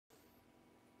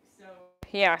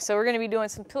Yeah, so we're going to be doing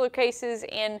some pillowcases,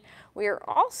 and we are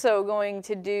also going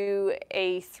to do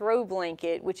a throw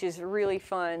blanket, which is really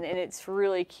fun, and it's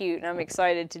really cute, and I'm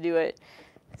excited to do it.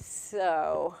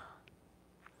 So,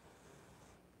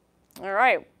 all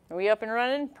right, are we up and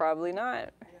running? Probably not.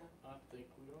 Yeah, I think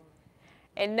we are.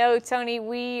 And no, Tony,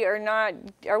 we are not.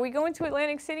 Are we going to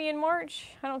Atlantic City in March?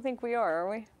 I don't think we are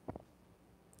we?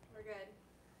 We're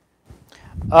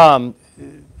good.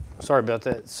 Sorry about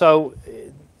that. So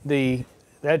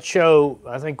that show,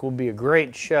 I think, will be a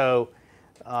great show.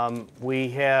 We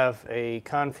have a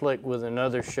conflict with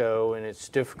another show, and it's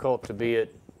difficult to be at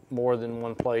more than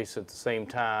one place at the same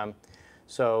time.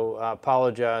 So I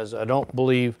apologize. I don't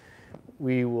believe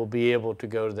we will be able to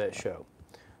go to that show.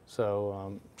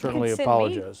 So certainly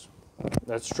apologize.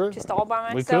 That's true. Just all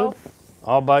by myself? We could.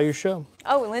 All by your show.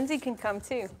 Oh, Lindsay can come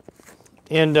too.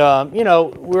 And, you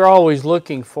know, we're always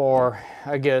looking for,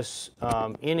 I guess,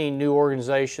 any new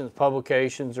organizations,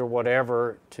 publications, or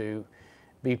whatever to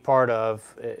be part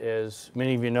of. As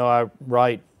many of you know, I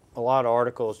write a lot of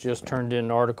articles. Just turned in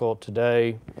an article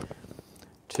today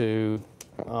to,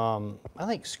 I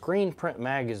think, Screen Print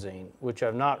Magazine, which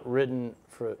I've not written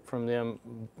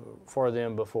for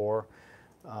them before.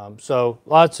 So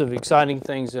lots of exciting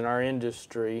things in our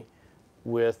industry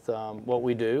with what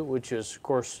we do, which is, of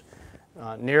course,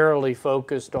 narrowly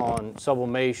focused on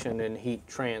sublimation and heat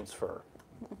transfer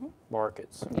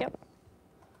markets. Yep.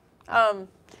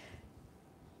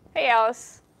 Hey,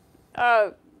 Alice.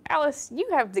 Alice, you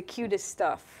have the cutest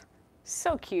stuff.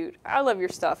 So cute. I love your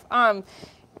stuff.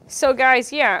 So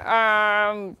guys,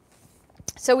 yeah.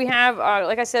 So we have,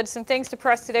 like I said, some things to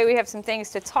press today. We have some things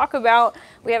to talk about.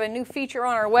 We have a new feature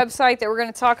on our website that we're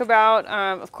going to talk about.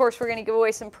 Of course, we're going to give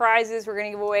away some prizes. We're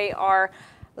going to give away our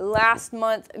last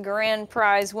month grand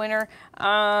prize winner.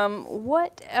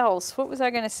 What else? What was I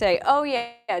going to say? Oh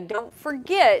yeah, don't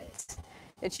forget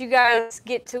that you guys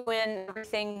get to win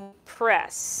everything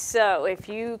press. So if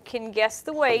you can guess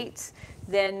the weight,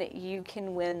 then you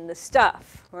can win the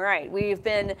stuff. All right, we've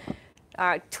been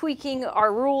tweaking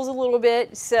our rules a little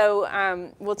bit,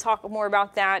 so we'll talk more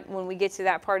about that when we get to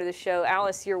that part of the show.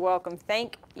 Alice, you're welcome.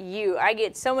 Thank you. I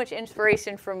get so much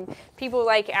inspiration from people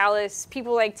like Alice,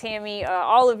 people like Tammy,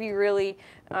 all of you really.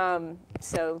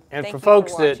 So and thank for you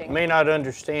folks for that may not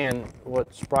understand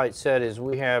what Sprite said, is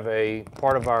we have a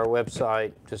part of our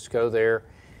website. Just go there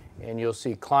and you'll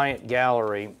see Client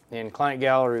Gallery. And Client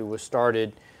Gallery was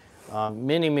started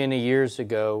many years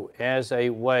ago as a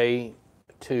way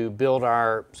to build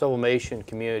our sublimation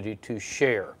community to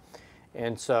share.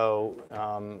 And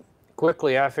so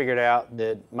quickly I figured out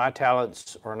that my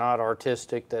talents are not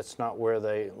artistic, that's not where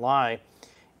they lie,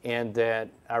 and that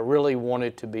I really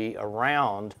wanted to be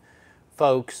around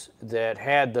folks that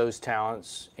had those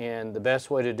talents, and the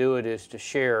best way to do it is to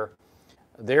share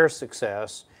their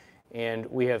success. And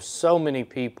we have so many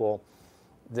people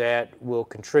that will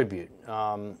contribute.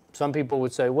 Some people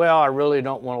would say, well, I really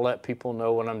don't want to let people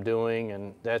know what I'm doing,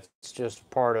 and that's just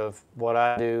part of what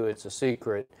I do, it's a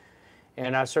secret.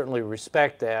 And I certainly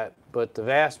respect that, but the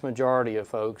vast majority of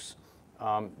folks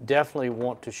definitely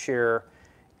want to share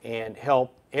and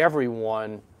help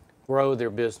everyone grow their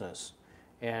business.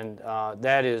 And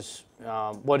that is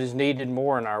what is needed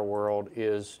more in our world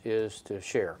is to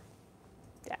share.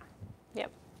 Yeah,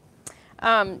 yep.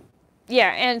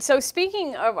 Yeah, and so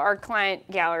speaking of our client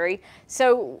gallery,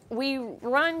 so we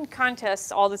run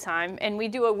contests all the time, and we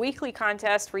do a weekly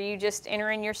contest where you just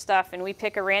enter in your stuff and we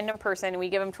pick a random person and we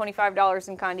give them $25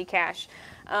 in Condé cash.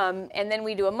 And then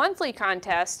we do a monthly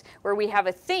contest where we have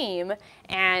a theme,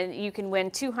 and you can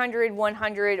win $200,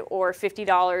 $100, or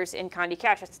 $50 in Condé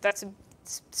cash. That's a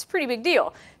pretty big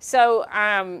deal. So,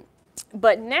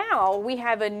 but now we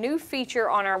have a new feature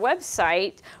on our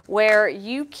website where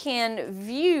you can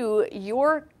view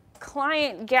your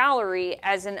client gallery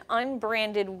as an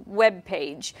unbranded web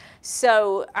page.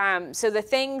 So, so the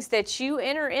things that you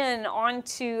enter in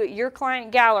onto your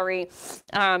client gallery,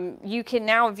 you can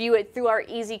now view it through our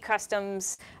Easy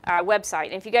Customs website.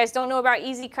 And if you guys don't know about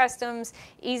Easy Customs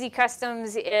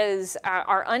is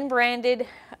our unbranded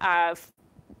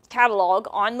catalog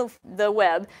on the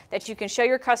web that you can show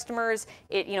your customers.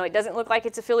 It doesn't look like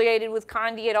it's affiliated with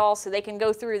Condé at all, so they can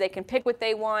go through, they can pick what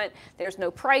they want. There's no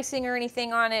pricing or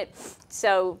anything on it.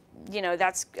 So,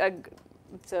 that's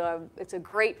it's a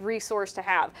great resource to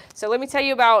have. So let me tell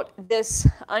you about this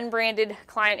unbranded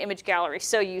client image gallery.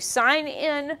 So you sign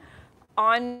in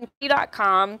on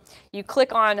Condé.com, you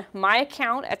click on My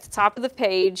Account at the top of the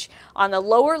page. On the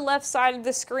lower left side of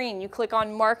the screen, you click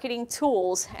on Marketing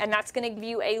Tools, and that's going to give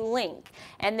you a link.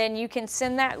 And then you can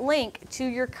send that link to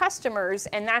your customers,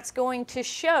 and that's going to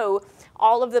show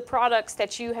all of the products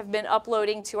that you have been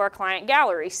uploading to our client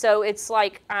gallery. So it's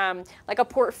like a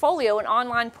portfolio, an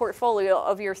online portfolio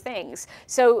of your things.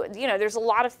 So, you know, there's a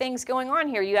lot of things going on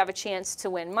here. You have a chance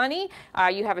to win money.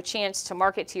 You have a chance to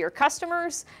market to your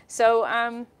customers. So,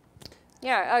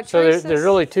 yeah. So there's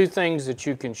really two things that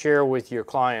you can share with your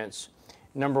clients.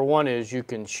 Number one is you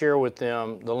can share with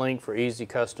them the link for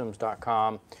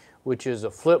easycustoms.com, which is a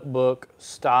flipbook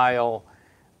style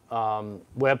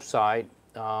website.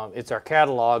 It's our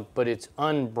catalog, but it's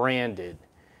unbranded.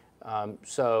 And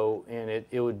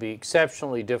it would be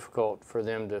exceptionally difficult for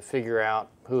them to figure out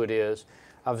who it is.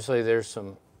 Obviously, there's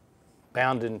some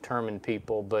bound and determined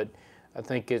people, but I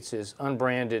think it's as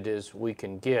unbranded as we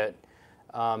can get.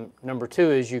 Number two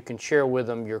is you can share with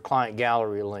them your client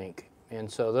gallery link.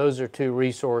 And so those are two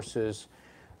resources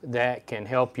that can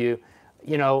help you.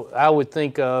 You know, I would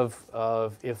think of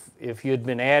if you'd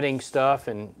been adding stuff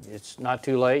and it's not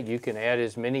too late, you can add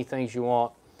as many things you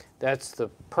want. That's the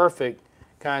perfect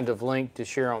kind of link to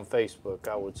share on Facebook,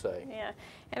 I would say. Yeah,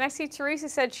 and I see Teresa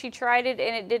said she tried it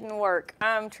and it didn't work.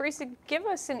 Teresa, give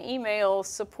us an email,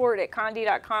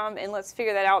 support@Condé.com, and let's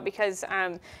figure that out, because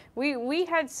we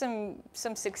had some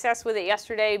success with it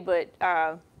yesterday, but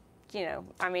you know,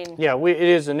 I mean. Yeah, it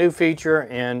is a new feature,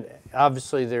 and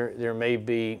obviously there may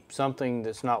be something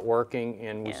that's not working,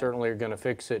 and we certainly are going to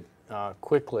fix it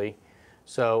quickly.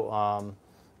 So,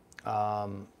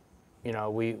 you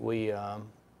know,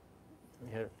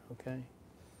 yeah, okay.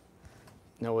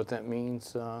 Know what that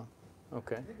means?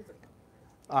 Okay.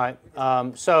 All right.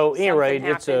 So, at any rate,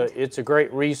 it's a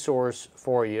great resource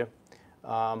for you.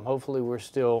 Hopefully, we're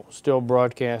still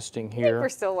broadcasting here. I think we're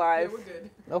still live. Yeah, we're good.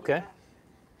 Okay.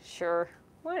 Sure.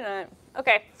 Why not?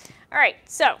 Okay. All right.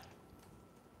 So,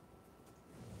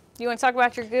 you want to talk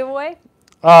about your giveaway?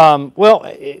 Well,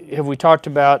 have we talked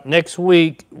about next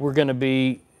week? We're going to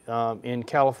be in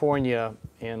California,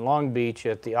 in Long Beach,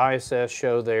 at the ISS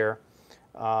show there.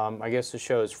 I guess the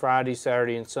show is Friday,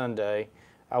 Saturday, and Sunday.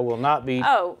 I will not be.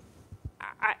 Oh,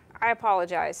 I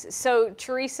apologize. So,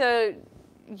 Teresa,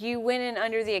 you went in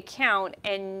under the account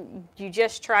and you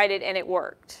just tried it and it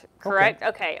worked, correct?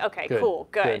 Okay. Good. Cool.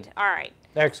 Good. All right.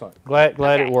 Excellent.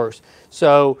 Glad it works.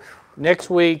 So, next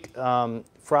week,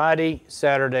 Friday,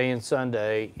 Saturday, and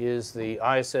Sunday is the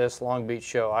ISS Long Beach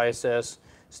show. ISS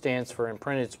stands for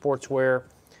Imprinted Sportswear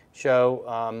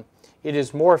show. It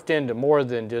is morphed into more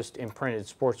than just imprinted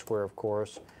sportswear, of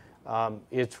course.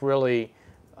 It's really,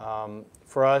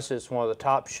 for us, it's one of the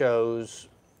top shows,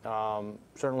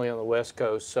 certainly on the West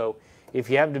Coast. So if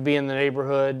you happen to be in the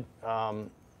neighborhood,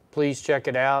 please check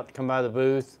it out. Come by the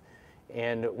booth,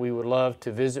 and we would love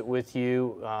to visit with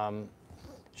you.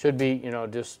 Should be, you know,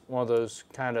 just one of those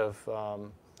kind of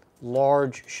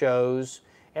large shows.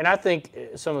 And I think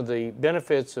some of the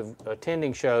benefits of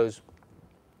attending shows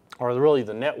are really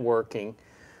the networking,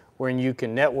 when you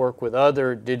can network with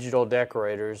other digital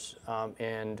decorators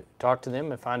and talk to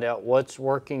them and find out what's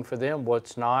working for them,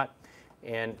 what's not,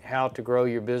 and how to grow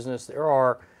your business. There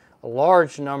are a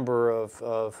large number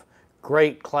of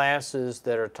great classes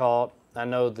that are taught. I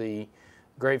know the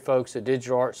great folks at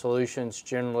Digital Art Solutions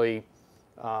generally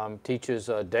teaches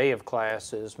a day of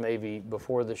classes, maybe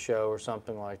before the show or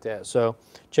something like that. So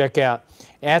check out.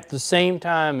 At the same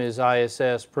time as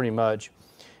ISS, pretty much,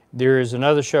 there is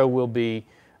another show we'll be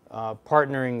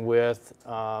partnering with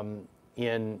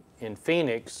in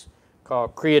Phoenix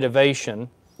called Creativation,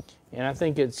 and I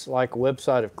think it's like a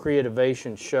website of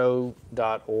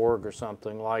creativationshow.org or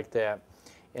something like that.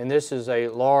 And this is a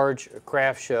large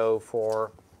craft show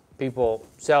for people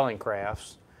selling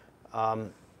crafts. We'll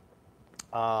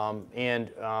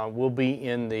be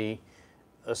in the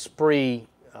Sprite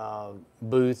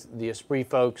booth. The Sprite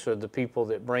folks are the people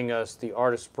that bring us the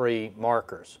Art Sprite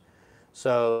markers.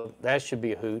 So that should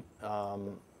be a hoot.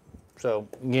 So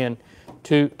again,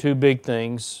 two big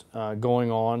things going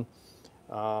on.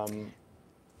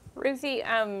 Ruthie,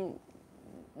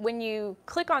 when you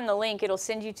click on the link, it'll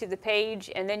send you to the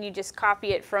page, and then you just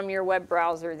copy it from your web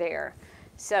browser there.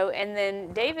 So, and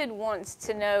then David wants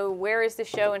to know, where is the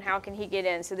show and how can he get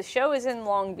in? So the show is in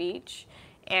Long Beach,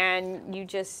 and you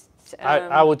just...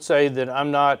 I would say that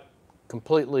I'm not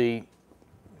completely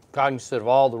cognizant of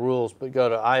all the rules, but go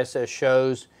to ISS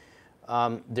shows.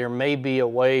 There may be a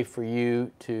way for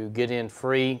you to get in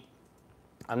free.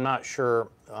 I'm not sure,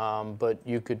 but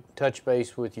you could touch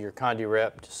base with your Condé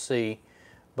rep to see.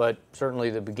 But certainly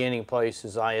the beginning place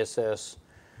is ISS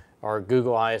our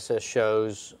Google ISS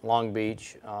shows, Long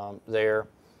Beach there,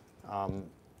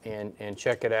 and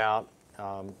check it out.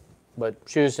 But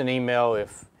shoot us an email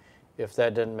if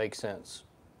that doesn't make sense.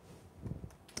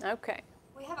 Okay.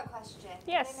 We have a question.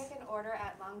 Yes. Can they make an order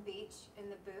at Long Beach in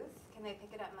the booth? Can they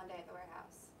pick it up Monday at the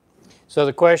warehouse? So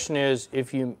the question is,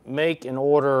 if you make an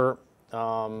order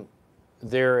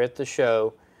there at the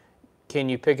show, can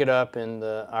you pick it up in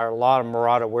our La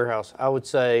Mirada warehouse? I would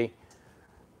say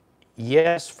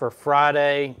yes for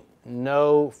Friday,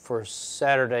 no for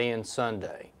Saturday and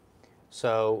Sunday.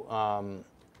 So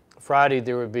Friday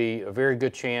there would be a very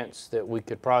good chance that we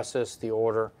could process the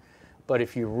order. But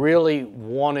if you really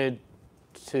wanted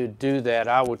to do that,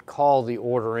 I would call the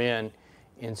order in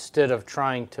instead of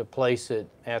trying to place it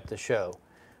at the show.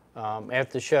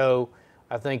 At the show,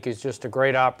 I think is just a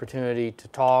great opportunity to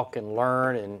talk and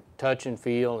learn and touch and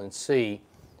feel and see.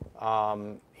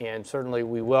 And certainly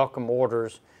we welcome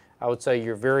orders. I would say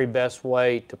your very best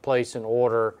way to place an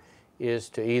order is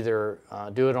to either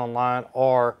do it online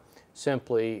or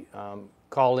simply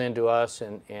call in to us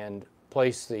and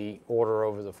place the order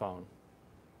over the phone.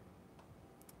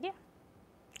 Yeah.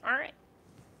 All right.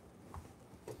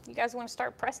 You guys want to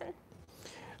start pressing?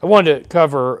 I wanted to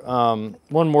cover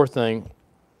one more thing,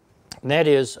 and that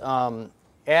is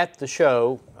at the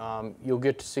show, you'll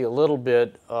get to see a little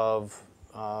bit of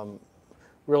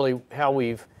really how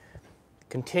we've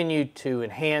continued to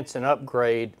enhance and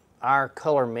upgrade our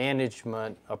color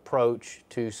management approach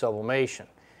to sublimation.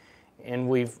 And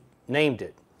we've named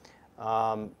it.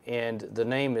 And the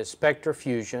name is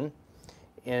SpectraFusion.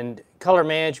 And color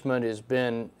management has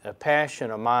been a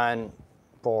passion of mine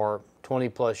for 20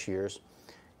 plus years.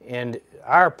 And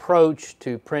our approach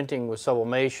to printing with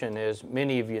sublimation, as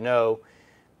many of you know,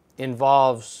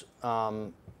 involves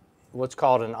what's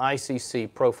called an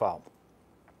ICC profile.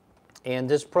 And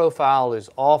this profile is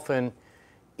often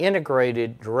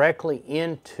integrated directly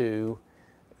into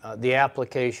the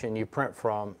application you print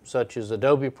from, such as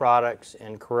Adobe products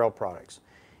and Corel products.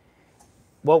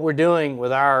 What we're doing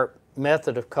with our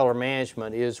method of color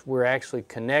management is we're actually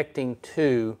connecting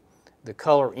to the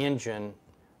color engine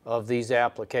of these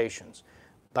applications.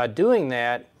 By doing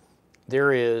that,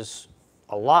 there is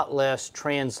a lot less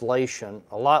translation,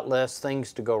 a lot less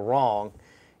things to go wrong,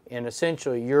 and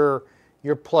essentially you're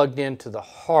plugged into the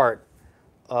heart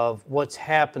of what's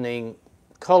happening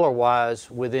color-wise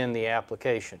within the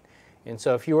application. And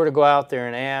so if you were to go out there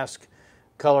and ask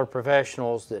color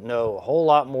professionals that know a whole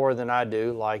lot more than I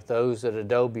do, like those at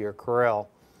Adobe or Corel,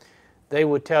 they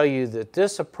would tell you that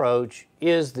this approach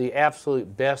is the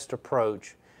absolute best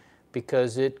approach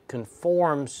because it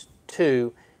conforms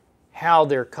to how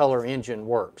their color engine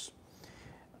works.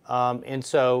 And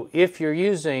so if you're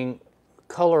using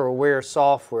color-aware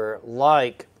software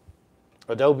like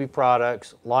Adobe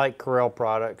products, like Corel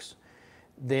products,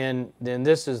 then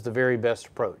this is the very best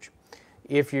approach.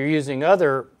 If you're using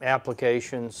other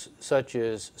applications such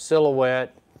as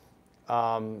Silhouette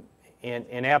and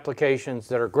applications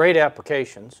that are great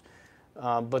applications,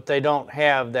 but they don't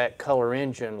have that color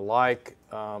engine like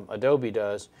Adobe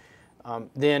does,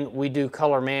 then we do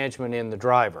color management in the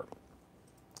driver.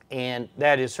 And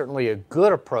that is certainly a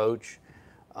good approach,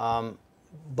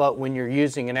 but when you're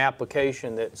using an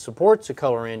application that supports a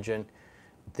color engine,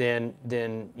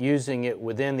 then using it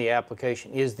within the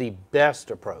application is the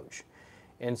best approach.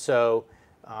 And so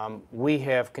we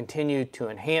have continued to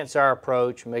enhance our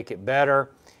approach, make it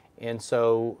better, and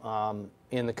so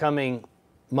in the coming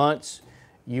months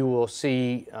you will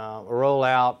see a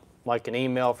rollout like an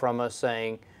email from us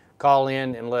saying call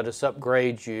in and let us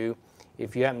upgrade you.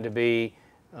 If you happen to be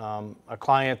a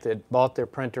client that bought their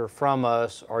printer from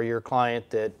us, or your client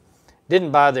that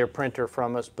didn't buy their printer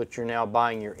from us but you're now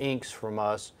buying your inks from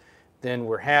us, then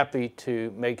we're happy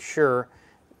to make sure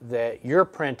that you're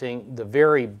printing the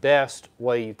very best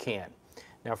way you can.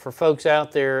 Now for folks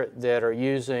out there that are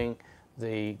using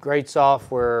the great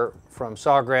software from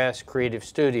Sawgrass Creative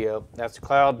Studio, that's a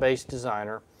cloud-based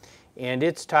designer, and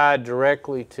it's tied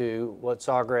directly to what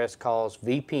Sawgrass calls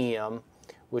VPM,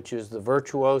 which is the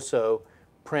Virtuoso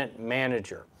Print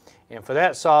Manager. And for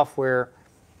that software,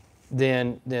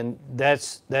 then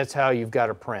that's how you've got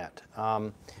to print.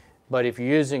 But if you're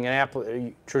using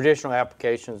traditional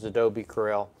applications, Adobe,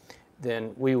 Corel,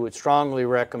 then we would strongly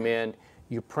recommend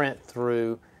you print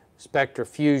through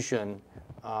SpectraFusion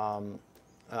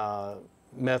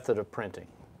method of printing.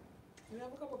 We have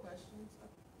a couple questions.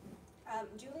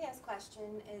 Julia's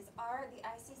question is, are the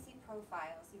ICC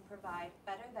profiles you provide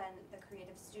better than the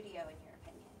Creative Studio in your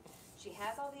opinion? She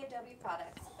has all the Adobe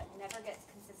products, but never gets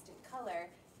consistent color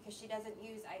because she doesn't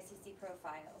use ICC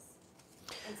profiles.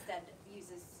 Instead,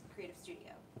 uses Creative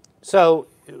Studio. So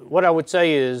what I would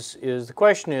say is the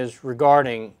question is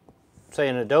regarding, say,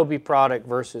 an Adobe product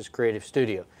versus Creative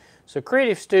Studio. So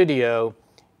Creative Studio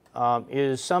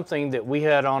is something that we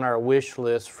had on our wish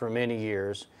list for many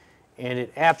years, and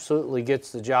it absolutely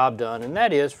gets the job done, and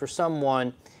that is for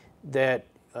someone that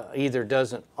either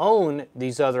doesn't own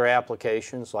these other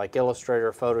applications like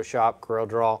Illustrator, Photoshop,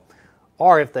 CorelDRAW,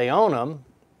 or if they own them,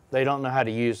 they don't know how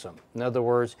to use them. In other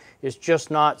words, it's just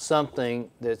not something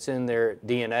that's in their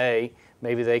DNA.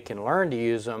 Maybe they can learn to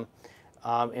use them.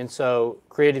 And so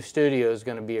Creative Studio is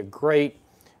going to be a great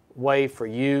way for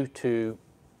you to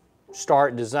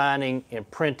start designing and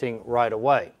printing right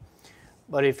away.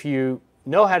 But if you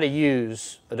know how to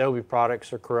use Adobe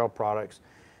products or Corel products,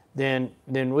 then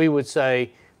we would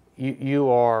say you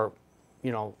are,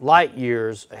 light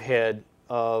years ahead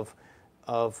of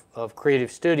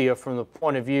Creative Studio from the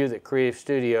point of view that Creative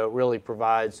Studio really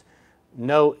provides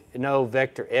no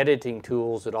vector editing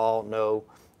tools at all, no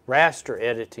raster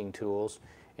editing tools.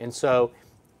 And so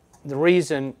the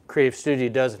reason Creative Studio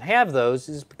doesn't have those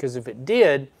is because if it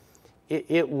did,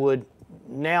 it would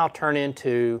now turn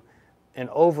into an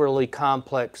overly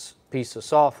complex piece of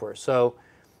software. So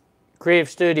Creative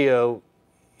Studio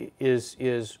is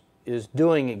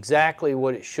doing exactly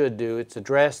what it should do. It's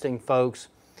addressing folks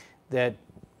that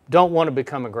don't want to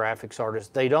become a graphics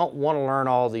artist. They don't want to learn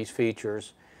all these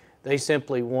features. They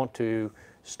simply want to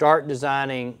start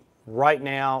designing right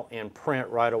now and print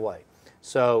right away.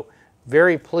 So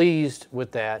very pleased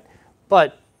with that,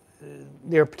 but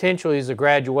there potentially is a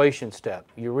graduation step.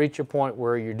 You reach a point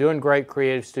where you're doing great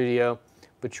Creative Studio,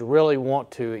 but you really want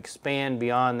to expand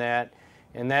beyond that,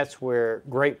 and that's where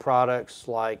great products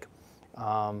like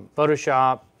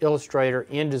Photoshop, Illustrator,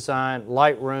 InDesign,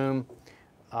 Lightroom,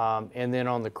 and then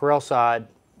on the Corel side,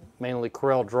 mainly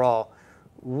CorelDRAW,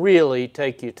 really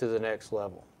take you to the next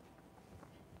level.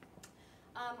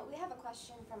 We have a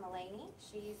question from Eleni.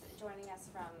 She's joining us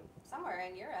from somewhere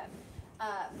in Europe.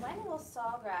 When will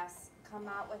Sawgrass come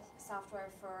out with software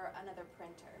for another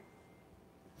printer?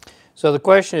 So the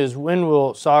question is, when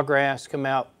will Sawgrass come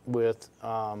out with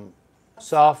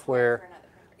software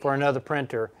for another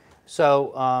printer?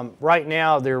 So right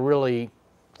now there are really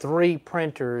 3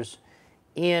 printers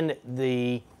in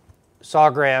the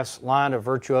Sawgrass line of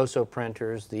Virtuoso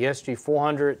printers, the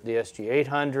SG400, the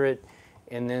SG800,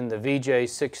 and then the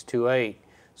VJ628.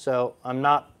 So I'm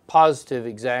not positive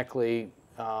exactly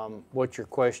what your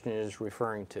question is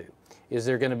referring to. Is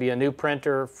there going to be a new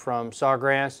printer from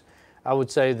Sawgrass? I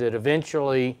would say that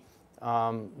eventually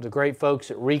the great folks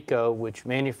at Ricoh, which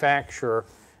manufacture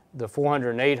the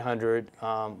 400 and 800,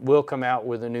 will come out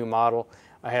with a new model.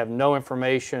 I have no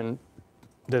information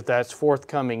that that's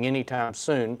forthcoming anytime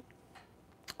soon.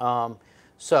 If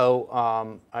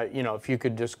you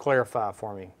could just clarify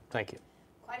for me. Thank you.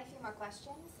 Quite a few more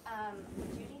questions.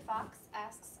 Judy Fox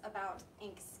asks about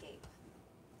Inkscape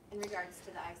in regards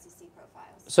to the ICC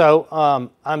profiles. So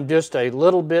I'm just a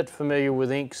little bit familiar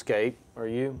with Inkscape. Are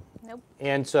you? Nope.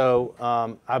 And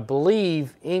so I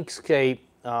believe Inkscape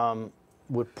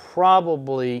would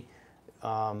probably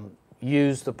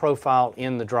use the profile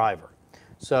in the driver.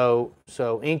 So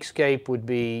Inkscape would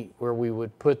be where we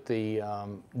would put the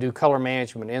do color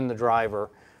management in the driver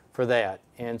for that.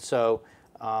 And so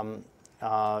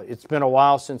it's been a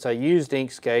while since I used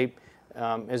Inkscape.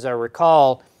 As I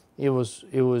recall, it was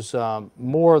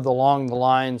more along the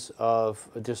lines of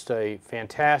just a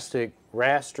fantastic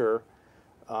raster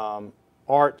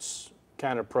arts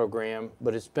kind of program,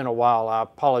 but it's been a while. I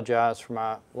apologize for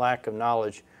my lack of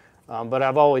knowledge, but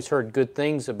I've always heard good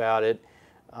things about it.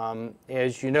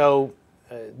 As you know,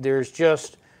 there's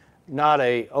just not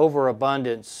an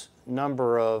overabundance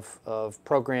number of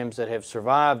programs that have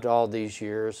survived all these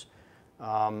years.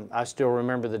 I still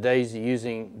remember the days of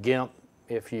using GIMP,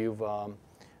 if you're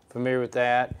familiar with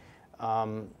that.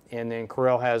 And then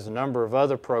Corel has a number of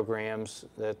other programs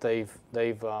that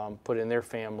they've put in their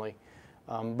family.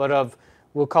 But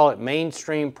we'll call it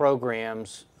mainstream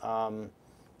programs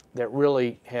that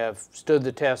really have stood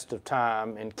the test of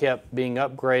time and kept being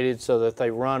upgraded so that they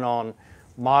run on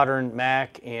modern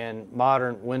Mac and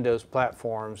modern Windows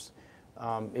platforms,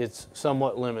 it's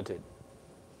somewhat limited.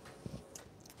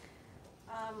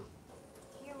 A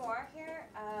few more here.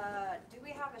 Do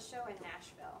we have a show in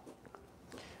Nashville?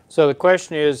 So the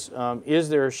question is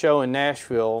there a show in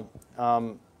Nashville?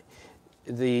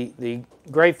 The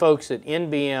great folks at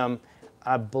NBM,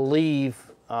 I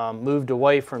believe, moved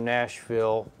away from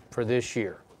Nashville for this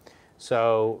year.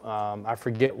 So I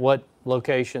forget what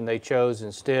location they chose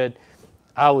instead.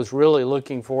 I was really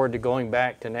looking forward to going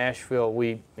back to Nashville.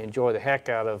 We enjoy the heck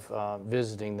out of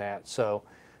visiting that. So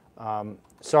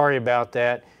sorry about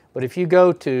that. But if you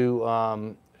go to,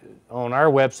 on our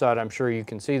website, I'm sure you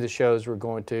can see the shows we're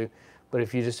going to, but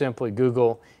if you just simply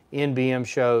Google NBM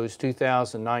shows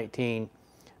 2019,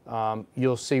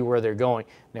 you'll see where they're going.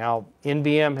 Now,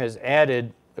 NBM has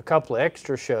added a couple of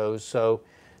extra shows, so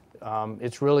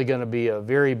it's really going to be a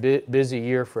very busy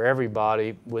year for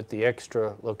everybody with the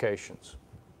extra locations.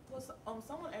 Well,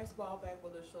 someone asked a while back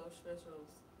whether show specials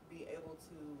be able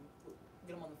to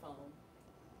get them on the phone.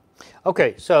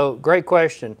 Okay, so great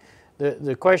question.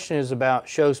 The question is about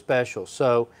show specials.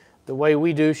 So the way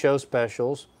we do show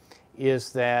specials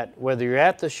is that whether you're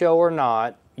at the show or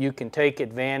not, you can take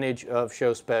advantage of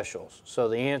show specials. So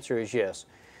the answer is yes.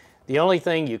 The only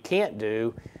thing you can't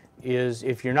do is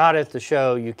if you're not at the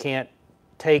show, you can't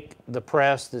take the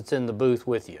press that's in the booth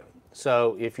with you.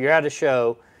 So if you're at a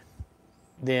show,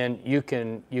 then you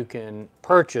can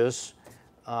purchase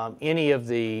any of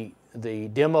the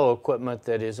demo equipment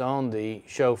that is on the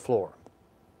show floor.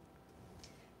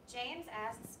 James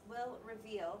asks, will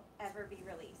Reveal ever be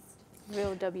released?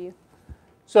 Real W.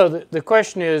 So the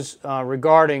question is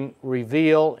regarding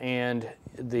Reveal and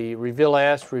the Reveal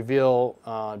S, Reveal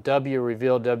W,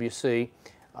 Reveal WC.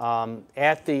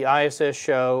 At the ISS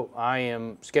show, I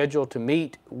am scheduled to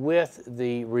meet with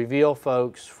the Reveal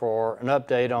folks for an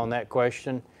update on that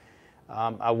question.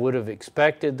 I would have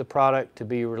expected the product to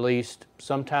be released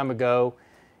some time ago,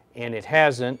 and it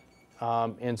hasn't,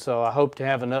 and so I hope to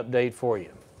have an update for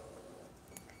you.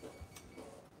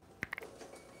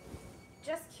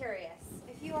 Just curious,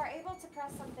 if you are able to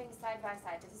press something side by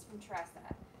side, this is from Teresa,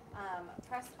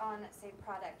 pressed on, say,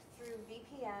 product through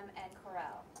VPM and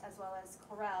Corel, as well as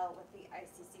Corel with the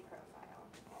ICC profile.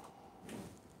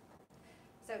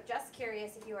 So just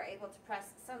curious if you are able to press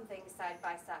something side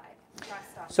by side.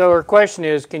 Pressed on. So her question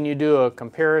is, can you do a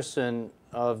comparison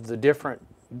of the different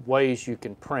ways you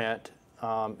can print?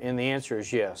 And the answer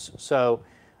is yes. So,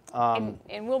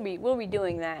 And we'll be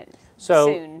doing that so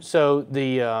soon. So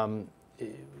the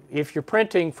if you're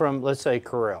printing from, let's say,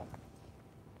 Corel,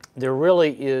 there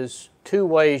really is two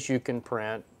ways you can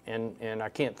print, and I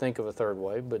can't think of a third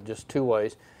way, but just two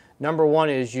ways. Number one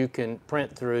is you can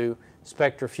print through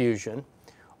SpectraFusion,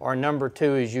 or number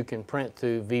two is you can print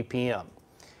through VPM.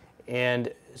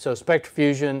 And so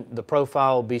SpectraFusion, the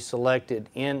profile will be selected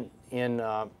in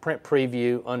Print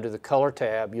Preview under the Color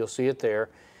tab. You'll see it there.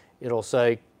 It'll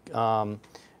say, you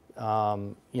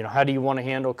know, how do you want to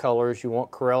handle colors? You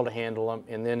want Corel to handle them,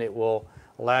 and then it will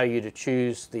allow you to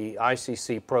choose the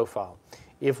ICC profile.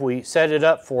 If we set it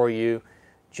up for you,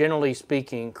 generally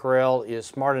speaking, Corel is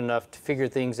smart enough to figure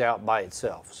things out by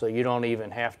itself, so you don't even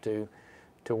have to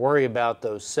worry about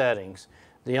those settings.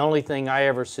 The only thing I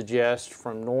ever suggest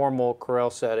from normal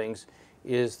Corel settings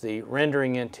is the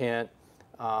rendering intent.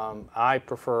 I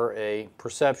prefer a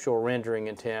perceptual rendering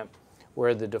intent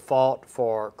where the default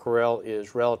for Corel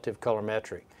is relative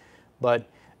colorimetric. But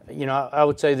you know, I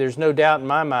would say there's no doubt in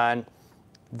my mind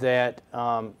that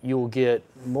you will get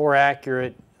more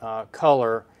accurate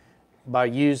color by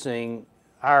using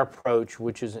our approach,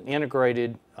 which is an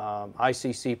integrated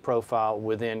ICC profile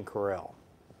within Corel.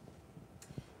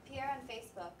 Pierre on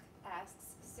Facebook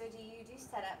asks, so do you do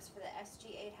setups for the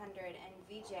SG800 and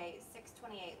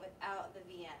VJ628 without the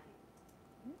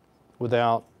VM?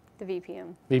 Without? The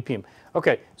VPM. VPM.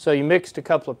 Okay, so you mixed a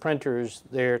couple of printers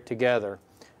there together.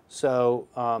 So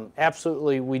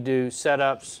absolutely we do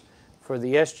setups for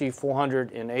the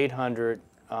SG400 and 800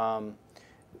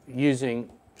 using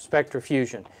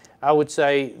SpectraFusion. I would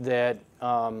say that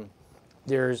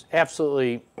there's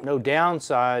absolutely no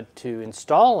downside to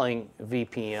installing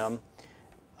VPM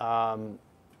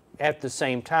at the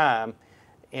same time,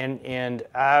 and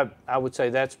I would say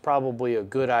that's probably a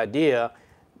good idea,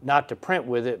 not to print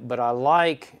with it, but I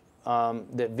like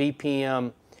that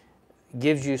VPM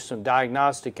gives you some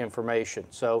diagnostic information.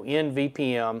 So in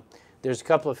VPM, there's a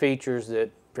couple of features that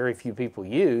very few people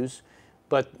use,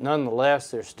 but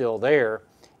nonetheless they're still there.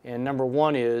 And number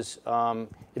one is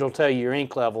it'll tell you your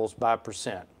ink levels by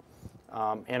percent,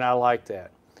 and I like that.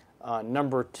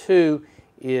 Number two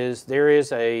is there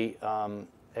is a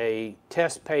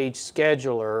test page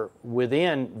scheduler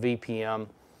within VPM,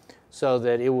 so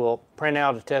that it will print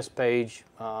out a test page,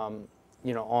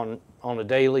 you know, on a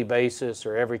daily basis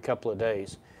or every couple of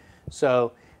days.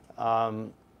 So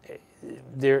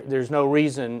there's no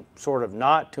reason sort of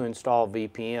not to install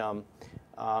VPM.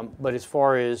 But as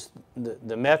far as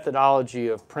the methodology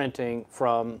of printing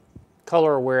from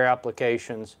color-aware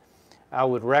applications, I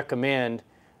would recommend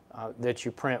that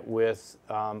you print with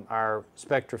our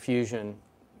SpectraFusion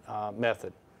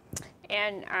method.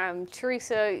 And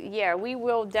Teresa, yeah, we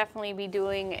will definitely be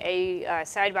doing a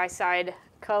side-by-side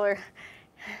color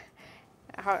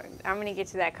I'm going to get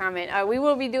to that comment. We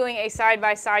will be doing a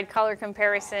side-by-side color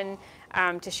comparison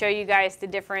to show you guys the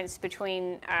difference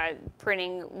between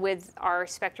printing with our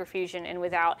SpectraFusion and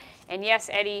without. And yes,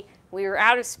 Eddie, we were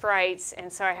out of Sprites,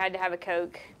 and so I had to have a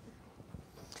Coke.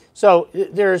 So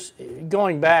there's,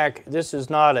 going back, this is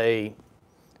not a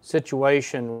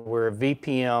situation where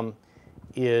VPM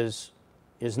is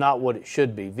not what it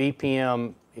should be.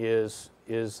 VPM is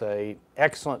a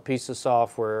excellent piece of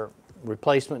software,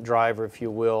 replacement driver, if you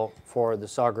will, for the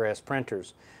Sawgrass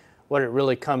printers. What it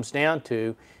really comes down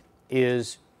to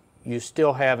is you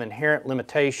still have inherent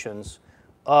limitations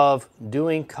of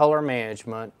doing color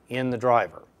management in the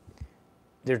driver.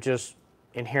 They're just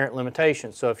inherent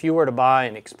limitations. So if you were to buy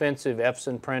an expensive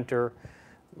Epson printer,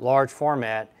 large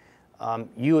format,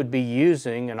 you would be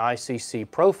using an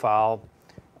ICC profile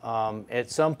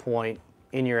at some point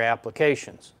in your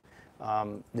applications.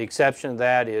 The exception to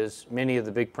that is many of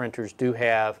the big printers do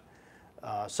have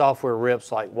software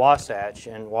rips like Wasatch,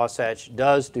 and Wasatch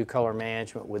does do color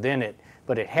management within it,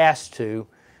 but it has to,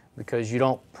 because you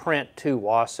don't print to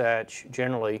Wasatch.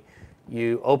 Generally,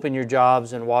 you open your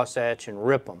jobs in Wasatch and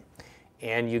rip them,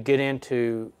 and you get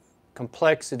into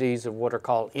complexities of what are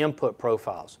called input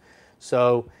profiles.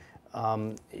 So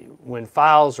when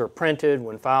files are printed,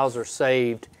 when files are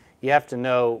saved, you have to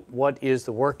know what is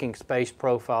the working space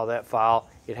profile of that file.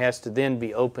 It has to then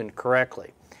be opened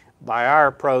correctly. By our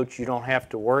approach, you don't have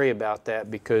to worry about that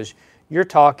because you're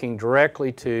talking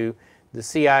directly to the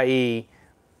CIE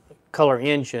color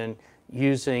engine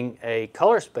using a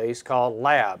color space called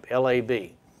LAB,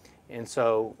 L-A-B. And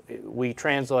so we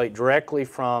translate directly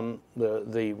from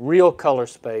the real color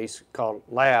space called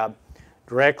LAB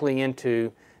directly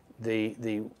into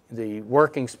the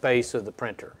working space of the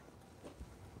printer.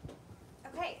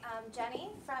 Okay, Jenny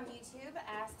from YouTube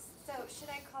asks, so should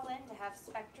I call in to have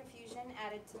SpectraFusion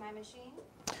added to my machine?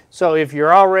 So if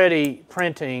you're already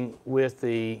printing with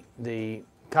the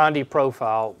Condé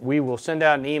profile, we will send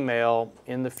out an email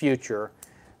in the future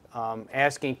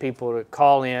asking people to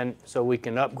call in so we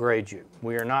can upgrade you.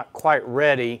 We are not quite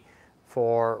ready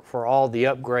for all the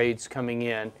upgrades coming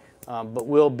in, but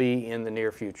will be in the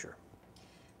near future.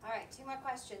 All right, 2 more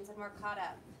questions and we're caught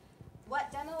up. What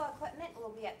demo equipment will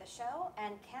be at the show,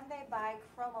 and can they buy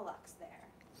Chromolux there?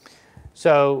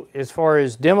 So as far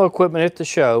as demo equipment at the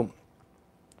show,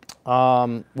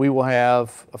 we will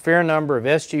have a fair number of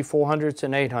SG400s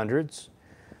and 800s.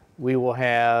 We will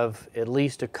have at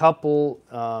least a couple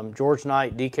George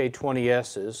Knight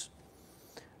DK20Ss,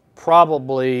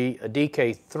 probably a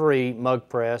DK3 mug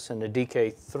press and a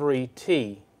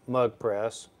DK3T mug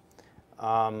press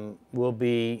will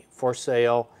be for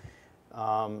sale.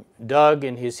 Doug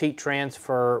in his heat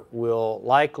transfer will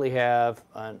likely have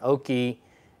an Oki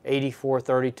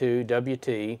 8432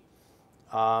 WT.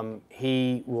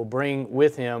 He will bring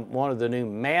with him one of the new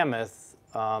Mammoth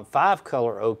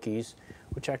 5-color Okis,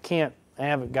 which I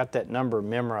haven't got that number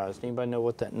memorized. Anybody know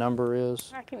what that number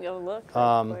is? I can go look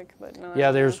real quick, but no.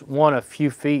 Yeah, there's one a few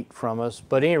feet from us,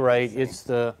 but at any rate, it's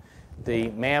the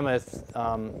Mammoth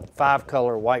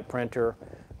 5-color white printer.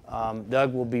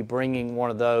 Doug will be bringing one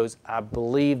of those. I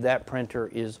believe that printer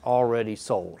is already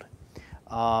sold.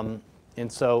 And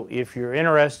so if you're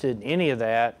interested in any of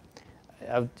that,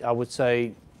 I would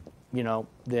say, you know,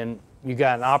 then you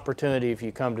got an opportunity if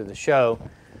you come to the show.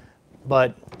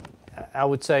 But I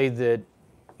would say that,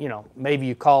 you know, maybe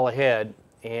you call ahead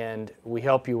and we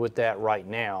help you with that right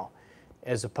now,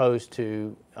 as opposed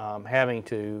to having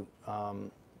to,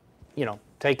 you know,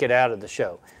 take it out of the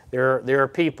show. There are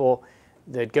people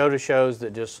that go to shows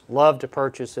that just love to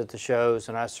purchase at the shows,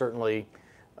 and I certainly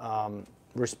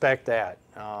respect that.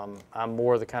 I'm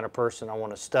more the kind of person I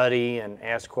want to study and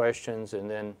ask questions and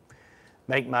then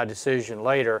make my decision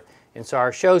later. And so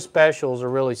our show specials are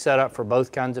really set up for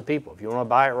both kinds of people. If you want to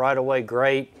buy it right away,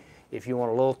 great. If you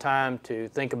want a little time to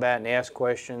think about it and ask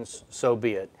questions, so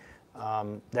be it.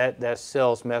 That's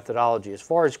sales methodology. As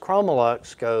far as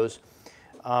Chromolux goes,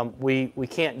 we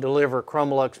can't deliver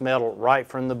Chromolux metal right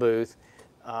from the booth.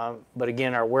 But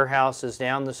again, our warehouse is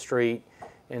down the street,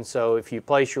 and so if you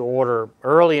place your order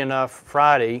early enough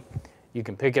Friday, you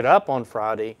can pick it up on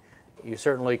Friday. You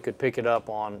certainly could pick it up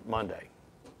on Monday.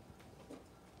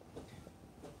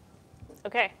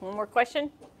 Okay, one more question?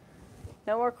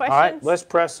 No more questions? All right, let's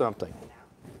press something.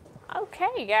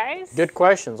 Okay, guys. Good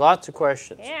questions, lots of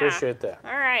questions. Yeah. Appreciate that.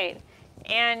 All right,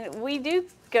 and we do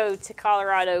go to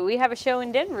Colorado. We have a show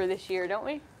in Denver this year, don't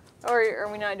we? Or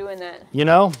are we not doing that? You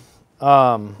know,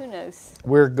 who knows?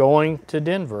 we're going to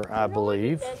Denver, I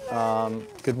believe.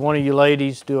 Could one of you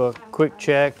ladies do a quick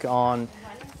check on,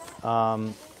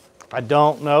 I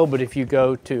don't know, but if you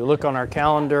go to look on our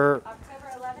calendar,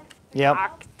 October 11th? Yep.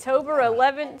 October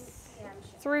 11th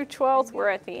through 12th, we're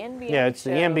at the NBM Yeah, it's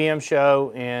show. the NBM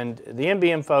show, and the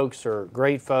NBM folks are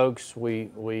great folks.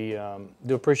 We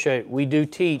do appreciate. We do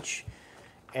teach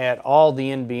at all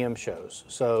the NBM shows,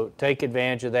 so take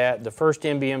advantage of that. The first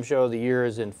NBM show of the year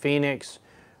is in Phoenix,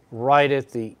 right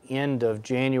at the end of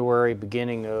January,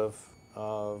 beginning of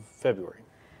February.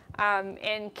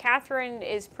 And Catherine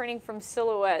is printing from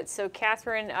Silhouette. So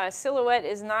Catherine, Silhouette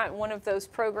is not one of those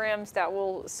programs that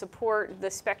will support the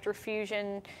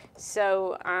SpectraFusion.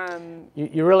 So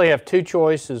you really have two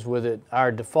choices with it.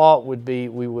 Our default would be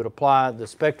we would apply the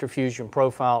SpectraFusion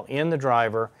profile in the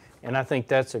driver, and I think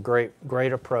that's a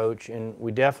great approach, and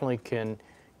we definitely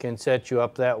can set you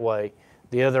up that way.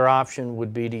 The other option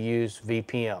would be to use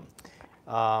VPM.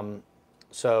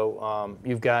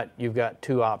 You've got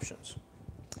two options.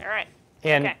 all right.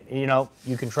 And Okay. you know,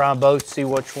 you can try both, see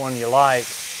which one you like.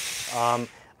 I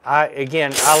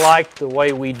like the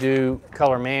way we do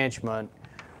color management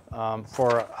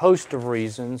for a host of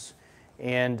reasons.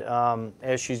 And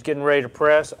as she's getting ready to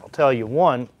press, I'll tell you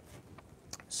one.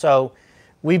 So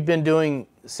we've been doing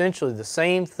essentially the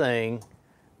same thing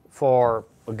for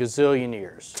a gazillion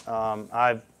years.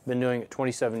 I've been doing it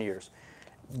 27 years.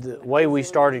 The way we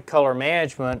started color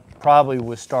management probably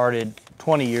was started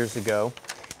 20 years ago.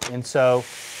 And so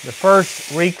the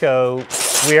first Ricoh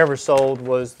we ever sold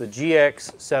was the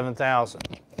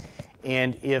GX7000.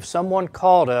 And if someone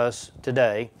called us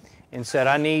today and said,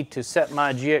 I need to set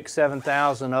my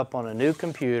GX7000 up on a new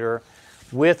computer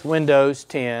with Windows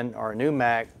 10 or a new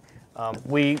Mac,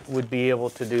 we would be able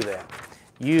to do that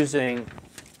using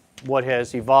what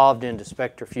has evolved into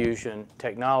SpectraFusion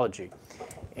technology.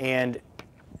 And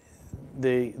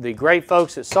the great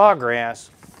folks at Sawgrass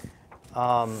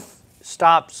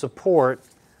stopped support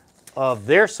of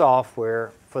their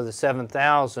software for the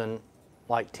 7000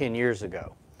 like 10 years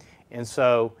ago. And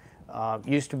so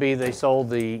used to be they sold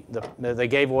they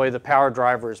gave away the power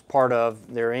driver as part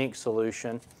of their ink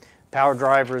solution. Power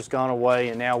driver has gone away,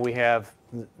 and now we have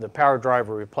the power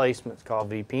driver replacements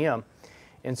called VPM.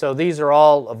 And so these are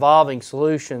all evolving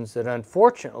solutions that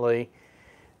unfortunately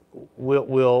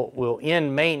will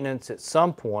end maintenance at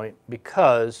some point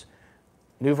because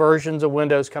new versions of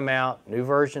Windows come out, new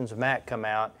versions of Mac come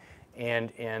out,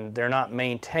 and they're not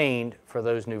maintained for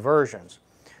those new versions.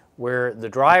 Where the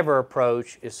driver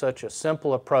approach is such a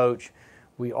simple approach,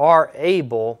 we are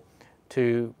able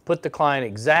to put the client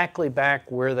exactly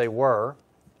back where they were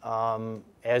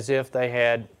as if they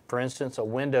had, for instance, a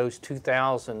Windows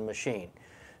 2000 machine.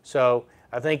 So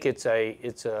I think it's a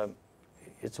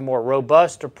more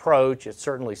robust approach. It's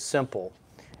certainly simple,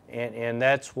 and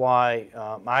that's why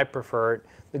I prefer it.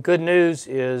 The good news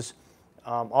is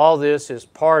all this is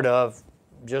part of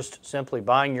just simply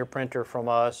buying your printer from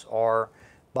us or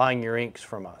buying your inks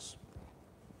from us.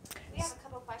 We have a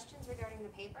couple questions regarding the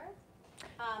paper.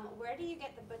 Where do you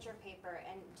get the butcher paper,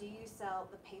 and do you sell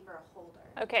the paper holder?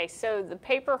 Okay, so the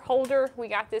paper holder, we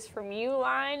got this from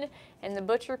Uline, and the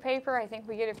butcher paper, I think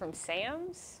we get it from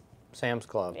Sam's. Sam's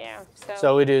Club. Yeah.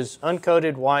 So it is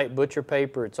uncoated white butcher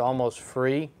paper. It's almost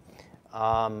free.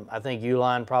 I think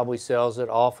Uline probably sells it.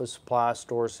 Office supply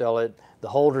stores sell it. The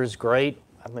holder is great.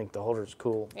 I think the holder is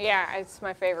cool. Yeah, it's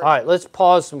my favorite. All right, let's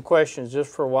pause some questions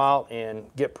just for a while and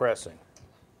get pressing.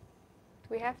 Do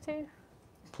we have to?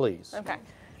 Please. Okay.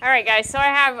 All right, guys. So I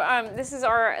have this is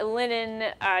our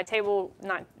linen table.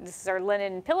 This is our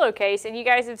linen pillowcase, and you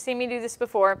guys have seen me do this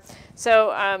before.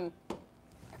 So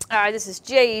this is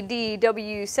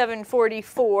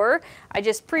JDW744. I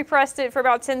just pre-pressed it for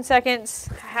about 10 seconds.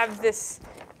 I have this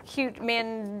cute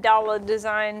mandala,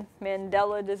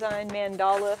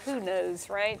 who knows,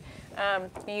 right?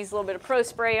 Use a little bit of Pro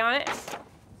Spray on it.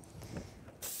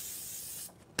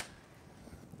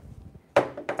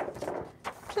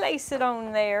 Place it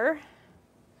on there.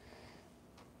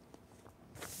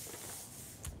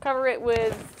 Cover it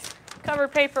with cover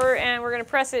paper, and we're going to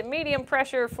press it medium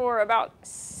pressure for about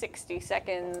 60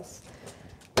 seconds.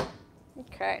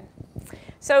 Okay.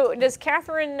 So does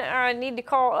Catherine need to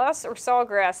call us or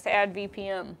Sawgrass to add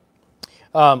VPM?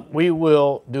 We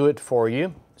will do it for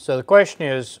you. So the question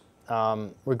is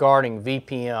regarding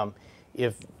VPM.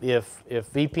 If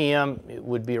VPM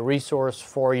would be a resource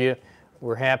for you,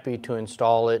 we're happy to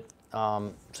install it,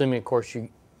 assuming, of course, you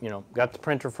got the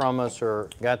printer from us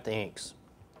or got the inks.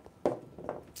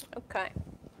 Okay.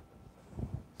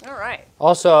 All right.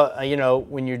 Also,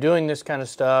 when you're doing this kind of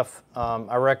stuff,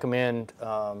 I recommend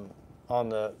on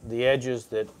the edges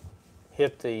that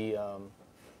hit the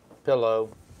pillow,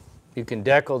 you can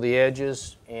decal the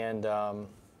edges, and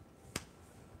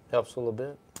helps a little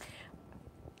bit.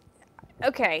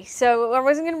 Okay, so I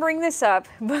wasn't going to bring this up,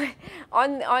 but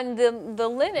on the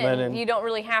linen, you don't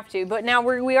really have to. But now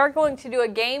we are going to do a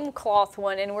game cloth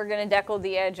one, and we're going to decal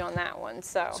the edge on that one.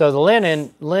 So the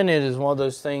linen is one of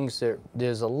those things that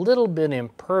is a little bit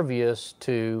impervious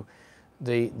to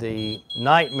the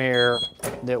nightmare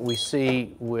that we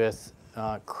see with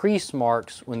crease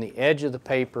marks when the edge of the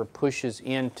paper pushes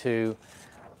into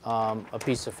a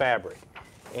piece of fabric.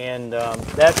 And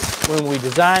that's when we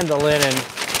designed the linen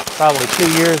probably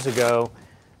 2 years ago.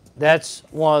 That's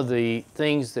one of the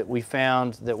things that we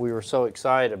found that we were so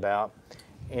excited about.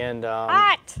 And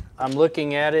I'm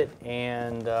looking at it,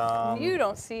 and you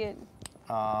don't see it.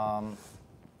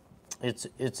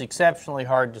 It's exceptionally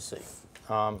hard to see.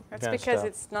 That's because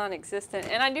it's non-existent.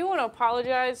 And I do want to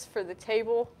apologize for the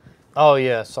table. Oh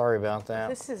yeah, sorry about that.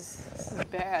 This is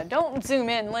bad. Don't zoom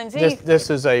in, Lindsay. This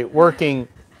is a working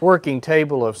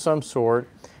table of some sort,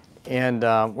 and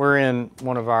we're in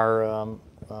one of our we're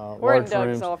in large Doug's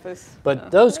rooms. office.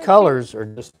 But those colors are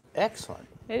just excellent.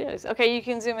 It is. Okay, you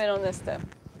can zoom in on this though.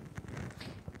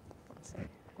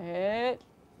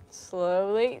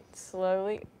 Slowly.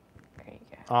 There you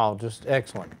go. Oh, just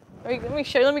excellent. Let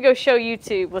me go show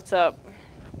YouTube what's up.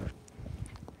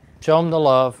 Show them the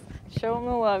love. Show them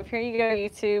the love. Here you go,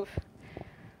 YouTube.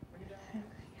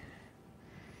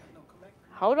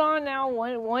 Hold on now,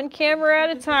 one camera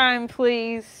at a time,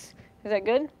 please. Is that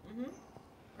good? Mm-hmm.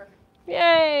 Perfect.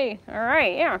 Yay! All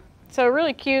right, yeah. So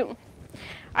really cute.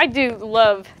 I do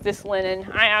love this linen.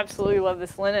 I absolutely love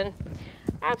this linen.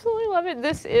 Absolutely love it.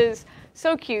 This is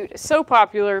so cute, so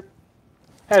popular.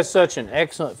 Has such an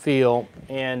excellent feel,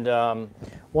 and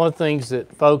one of the things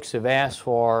that folks have asked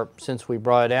for since we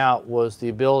brought it out was the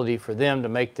ability for them to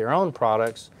make their own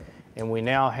products, and we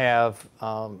now have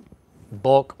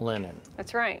bulk linen.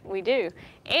 That's right, we do.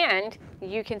 And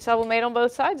you can sublimate on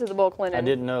both sides of the bulk linen. I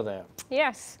didn't know that.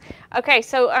 Yes. Okay,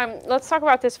 so let's talk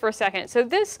about this for a second. So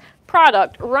this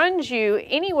product runs you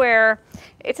anywhere,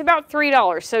 it's about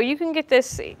 $3. So you can get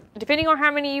this, depending on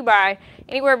how many you buy,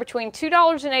 anywhere between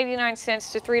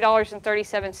 $2.89 to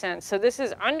 $3.37. So this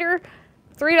is under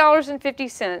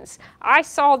 $3.50. I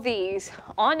saw these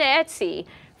on Etsy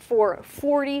for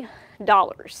 $40.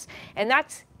 And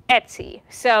that's Etsy.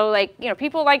 So like, you know,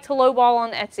 people like to lowball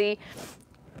on Etsy.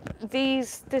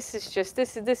 This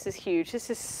is huge. This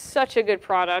is such a good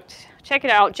product. Check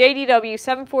it out, JDW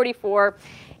 744,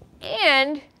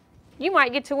 and you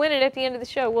might get to win it at the end of the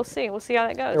show. We'll see. We'll see how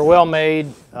that goes. They're well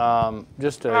made,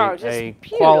 just a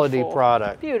quality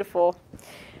product. Beautiful.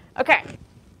 Okay,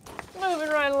 moving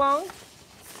right along.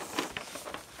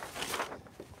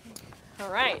 All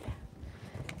right.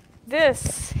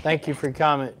 This. Thank you for your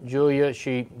comment, Julia.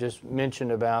 She just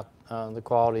mentioned about the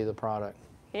quality of the product.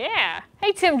 Yeah.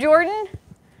 Hey, Tim Jordan.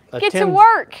 Get to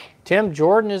work. Tim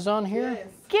Jordan is on here? Yes.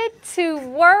 Get to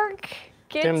work.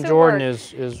 Tim Jordan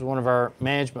is one of our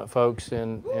management folks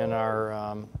in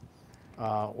our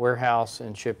warehouse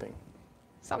and shipping.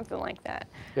 Something like that.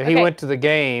 Yeah, he went to the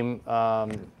game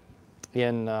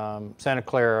in Santa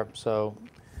Clara, so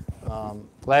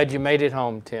glad you made it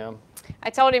home, Tim. I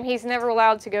told him he's never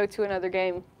allowed to go to another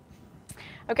game.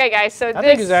 Okay, guys, so I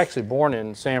think he was actually born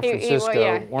in San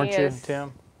Francisco, weren't you, is.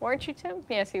 Tim? Weren't you, Tim?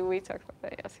 Yes, we talked about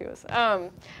that. Yes, he was.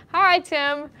 Hi,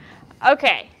 Tim.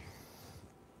 Okay.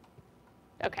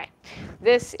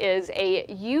 This is a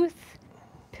youth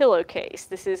pillowcase.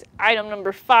 This is item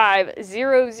number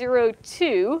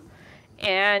 5002,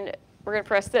 and we're going to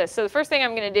press this. So the first thing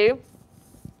I'm going to do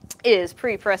is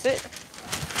pre-press it.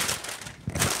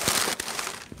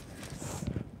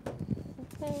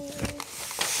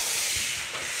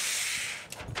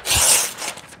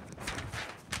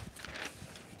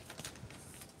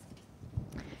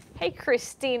 Hey,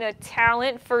 Christina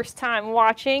Talent, first time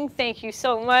watching. Thank you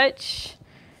so much.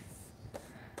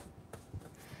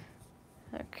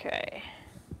 Okay.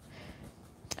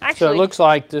 Actually, so it looks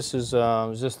like this is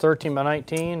this 13 by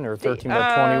 19 or 13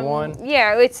 by 21?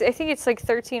 Yeah, I think it's like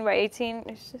 13 by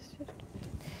 18.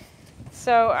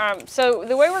 So, so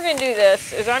the way we're going to do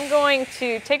this is I'm going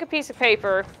to take a piece of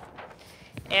paper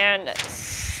and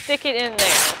stick it in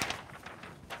there.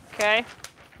 Okay.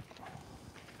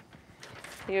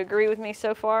 You agree with me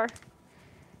so far?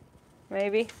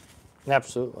 Maybe?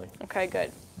 Absolutely. Okay,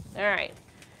 good. All right.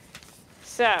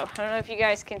 So, I don't know if you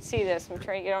guys can see this. I'm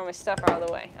trying to get all my stuff out of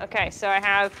the way. Okay, so I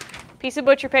have a piece of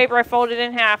butcher paper. I folded it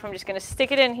in half. I'm just going to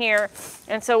stick it in here.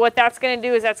 And so what that's going to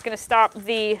do is that's going to stop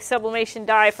the sublimation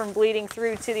dye from bleeding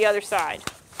through to the other side.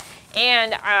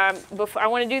 And I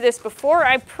want to do this before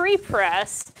I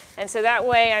pre-press. And so that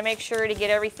way I make sure to get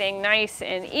everything nice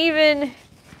and even.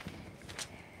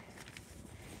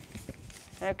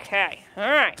 Okay, all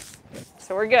right. So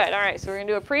so we're good. All right, so we're gonna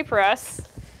do a pre-press.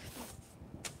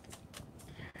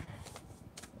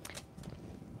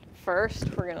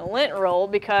 First, we're gonna lint roll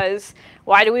because,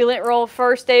 why do we lint roll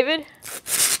first, David?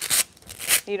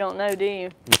 You don't know, do you?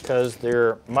 Because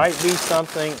there might be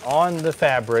something on the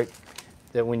fabric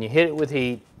that when you hit it with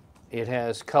heat, it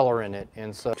has color in it.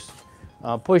 And so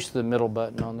push the middle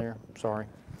button on there, sorry.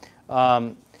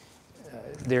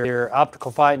 They're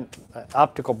optical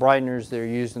brighteners. They're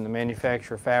used in the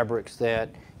manufacture of fabrics that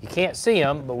you can't see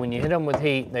them, but when you hit them with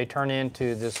heat, they turn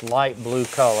into this light blue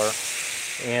color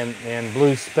and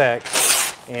blue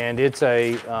specks. And it's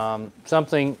a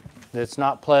something that's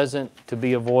not pleasant to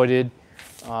be avoided.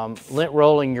 Lint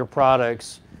rolling your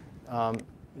products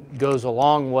goes a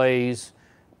long ways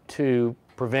to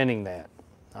preventing that.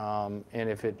 And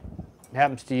if it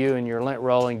happens to you and you're lint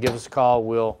rolling, give us a call.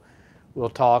 We'll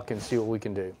talk and see what we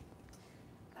can do.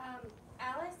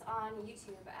 Alice on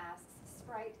YouTube asks,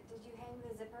 Sprite, did you hang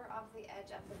the zipper off the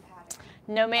edge of the pattern?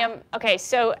 No, ma'am. Okay,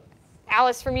 so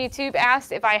Alice from YouTube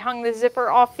asked if I hung the zipper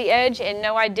off the edge, and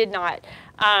no, I did not.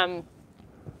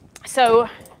 So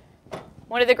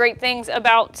one of the great things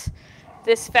about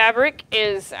this fabric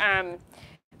is,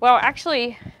 well,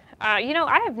 actually, you know,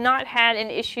 I have not had an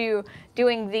issue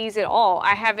doing these at all.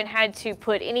 I haven't had to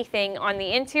put anything on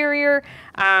the interior.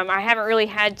 I haven't really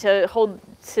had to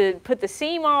put the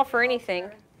seam off or anything.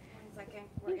 1 second,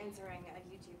 we're answering a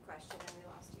YouTube question and we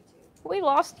lost YouTube. We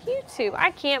lost YouTube.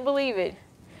 I can't believe it.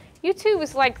 YouTube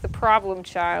is like the problem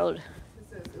child. It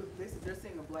says they're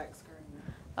seeing a black screen.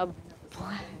 A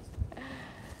black.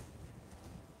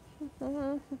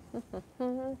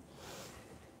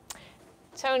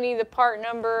 Tony, the part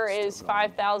number is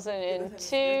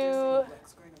 5002.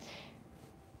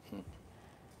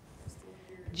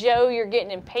 Joe, you're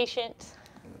getting impatient.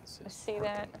 I see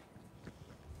that.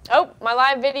 Oh, my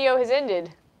live video has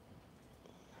ended.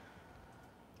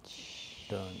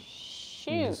 Done.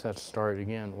 Shoot. You just have to start it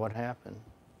again. What happened?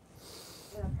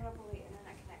 Yeah, probably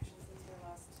internet connection since we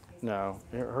lost Facebook. No,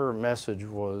 her message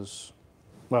was,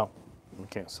 well, I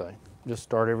can't say. Just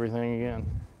start everything again.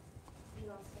 We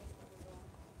lost Facebook as well.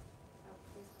 Oh,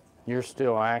 Facebook's back. You're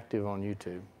still active on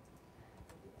YouTube.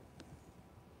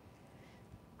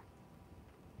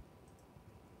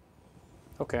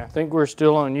 Okay, I think we're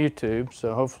still on YouTube,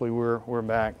 so hopefully we're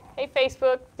back. Hey,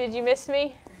 Facebook, did you miss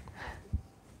me?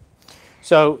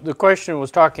 So the question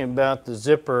was talking about the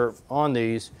zipper on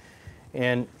these,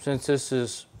 and since this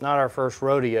is not our first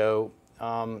rodeo,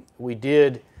 we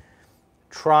did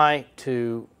try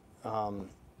to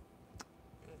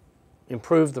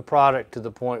improve the product to the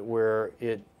point where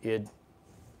it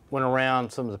went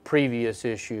around some of the previous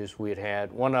issues we had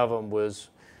had. One of them was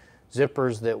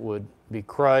zippers that would be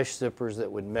crushed, zippers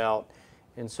that would melt,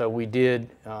 and so we did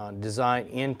design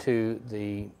into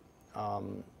the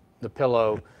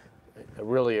pillow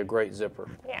really a great zipper.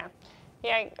 Yeah.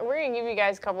 Yeah, we're going to give you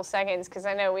guys a couple seconds because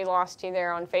I know we lost you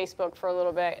there on Facebook for a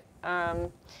little bit.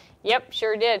 Yep,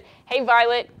 sure did. Hey,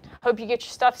 Violet, hope you get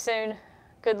your stuff soon.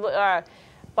 Good.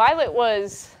 Violet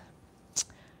was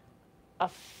a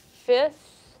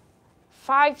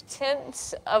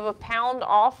 5/10 of a pound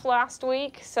off last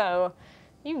week, so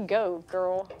you go,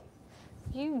 girl.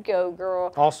 You go,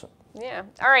 girl. Awesome. Yeah.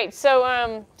 All right. So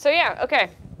yeah. Okay.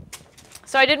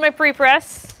 So I did my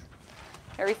pre-press.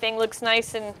 Everything looks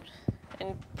nice and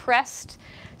pressed.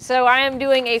 So I am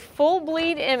doing a full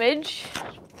bleed image.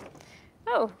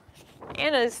 Oh,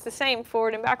 Anna's the same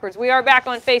forward and backwards. We are back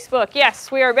on Facebook. Yes,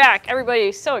 we are back.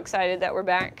 Everybody's so excited that we're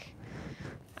back.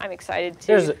 I'm excited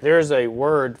too. There's a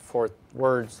word for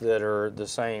words that are the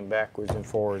same backwards and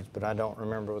forwards, but I don't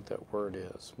remember what that word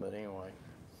is. But anyway.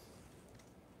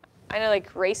 I know,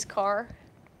 like race car.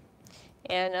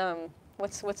 And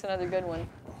what's another good one?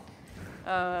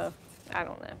 I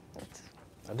don't know.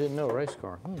 I didn't know race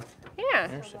car. Yeah.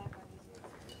 Interesting.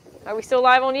 Are we still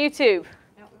live on YouTube?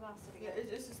 No, we lost it Yeah, again.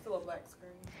 it's just still a black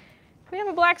screen. We have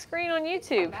a black screen on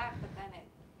YouTube. Back, but then it.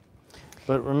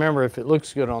 But remember, if it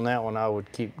looks good on that one, I would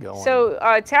keep going. So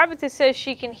Tabitha says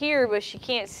she can hear, but she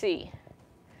can't see.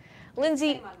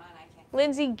 Lindsay, Same on mine, I can't.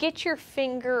 Lindsay, get your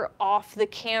finger off the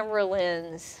camera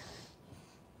lens.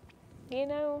 You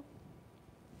know?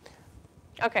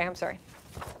 Okay, I'm sorry.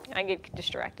 I get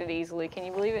distracted easily. Can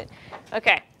you believe it?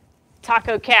 Okay.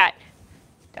 Taco Cat.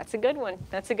 That's a good one.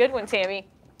 That's a good one, Tammy.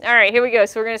 All right, here we go.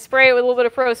 So we're going to spray it with a little bit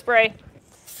of Pro Spray.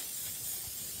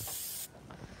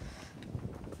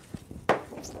 All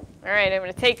right, I'm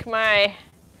going to take my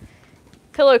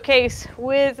pillowcase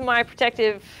with my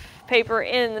protective paper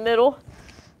in the middle,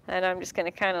 and I'm just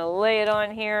going to kind of lay it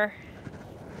on here.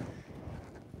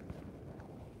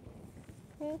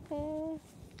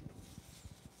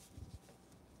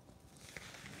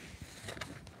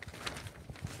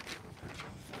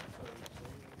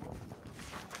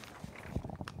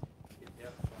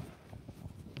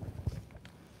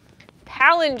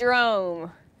 Palindrome.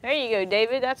 There you go,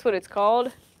 David. That's what it's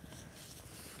called.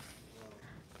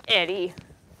 Eddie.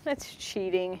 That's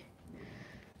cheating.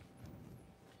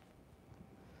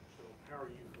 So how are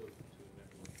you hooked to the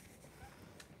network?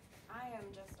 I am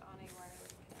just on a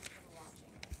wireless connection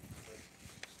watching.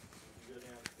 You go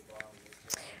down to the bottom of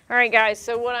the All right, guys.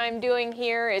 So what I'm doing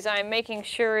here is I'm making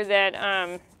sure that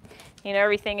you know,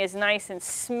 everything is nice and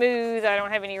smooth. I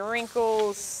don't have any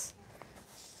wrinkles.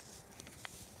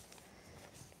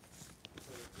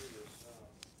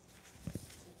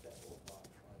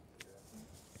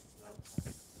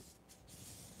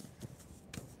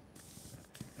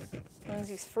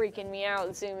 Lindsay's freaking me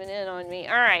out, zooming in on me.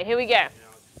 All right, here we go.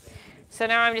 So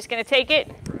now I'm just going to take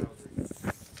it.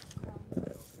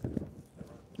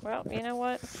 Well, you know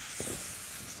what?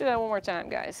 Let's do that one more time,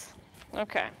 guys.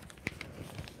 Okay.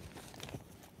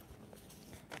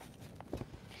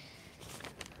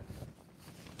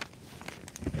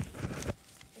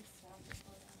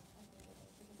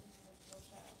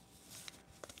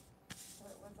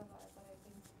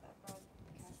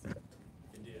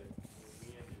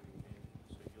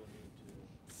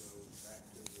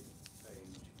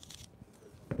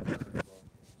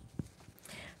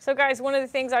 So guys, one of the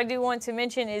things I do want to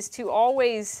mention is to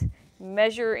always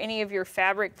measure any of your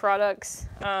fabric products,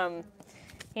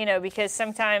 you know, because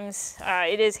sometimes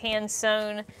it is hand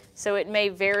sewn, so it may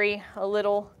vary a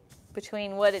little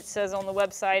between what it says on the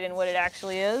website and what it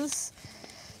actually is.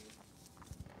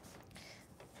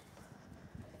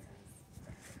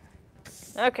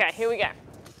 Okay, here we go.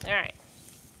 All right.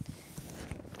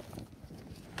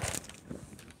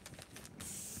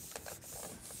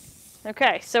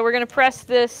 Okay, so we're going to press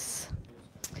this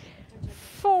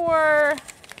for,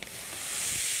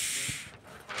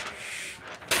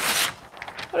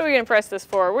 what are we going to press this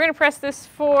for? We're going to press this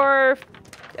for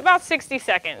about 60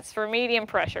 seconds for medium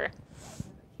pressure.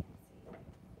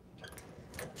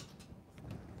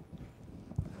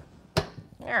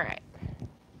 All right.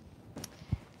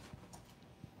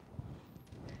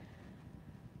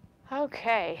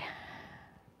 Okay.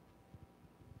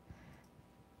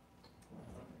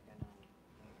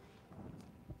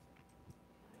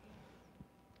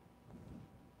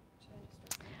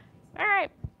 All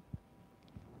right.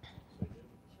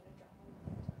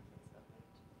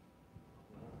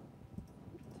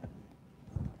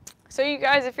 So you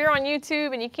guys, if you're on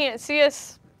YouTube and you can't see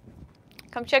us,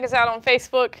 come check us out on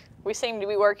Facebook. We seem to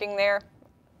be working there.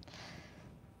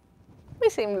 We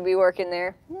seem to be working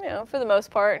there, you know, for the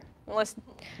most part, unless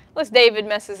David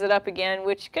messes it up again,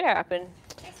 which could happen.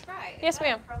 Hey, Sprite. Yes,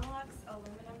 ma'am. Chromolux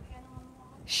aluminum panel on the wall?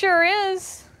 Sure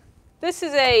is. This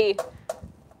is a,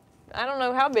 I don't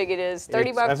know how big it is,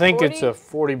 30 by 40? I think it's a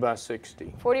 40 by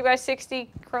 60. 40 by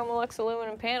 60 Chromolux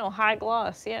aluminum panel, high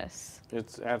gloss, yes.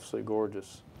 It's absolutely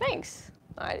gorgeous. Thanks.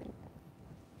 I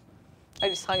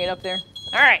just hung it up there.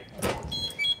 All right.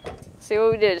 See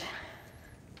what we did.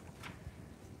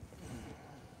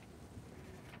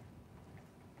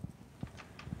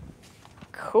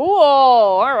 Cool.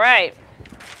 All right.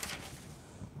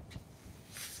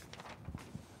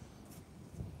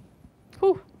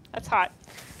 Whew, that's hot.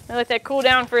 I'll let that cool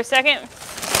down for a second.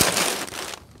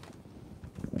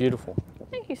 Beautiful.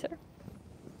 Thank you, sir.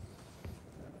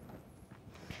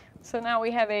 So now we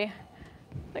have a,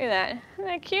 look at that. Isn't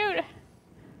that cute?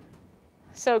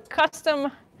 So custom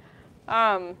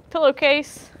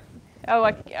pillowcase. Oh,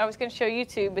 I was going to show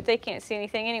YouTube, but they can't see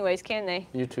anything anyways, can they?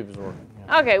 YouTube's working.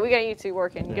 Yeah. Okay, we got YouTube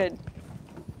working. Yeah. Good.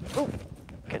 Oh,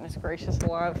 goodness gracious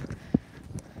alive.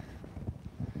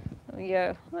 There we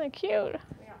go. Isn't that cute?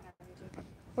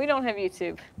 We don't have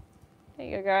YouTube. There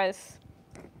you go, guys.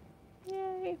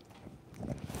 Yay.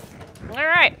 All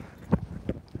right.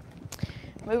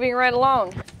 Moving right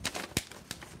along.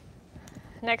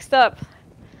 Next up,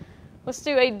 let's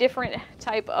do a different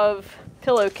type of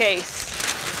pillowcase.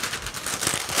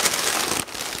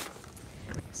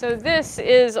 So this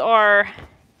is our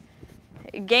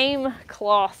game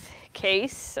cloth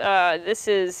case. This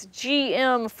is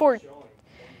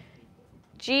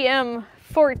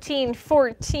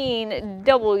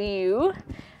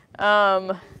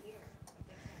GM1414W.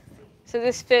 So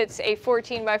this fits a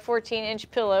 14 by 14 inch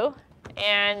pillow,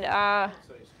 and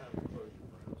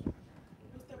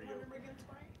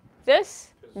this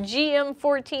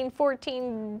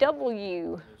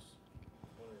GM1414W.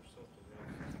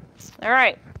 All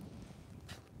right.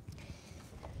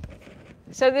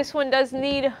 So this one does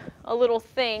need a little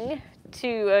thing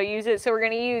to use it. So we're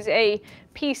going to use a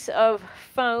piece of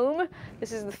foam.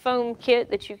 This is the foam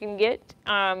kit that you can get,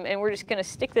 and we're just going to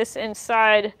stick this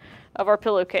inside of our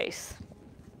pillowcase.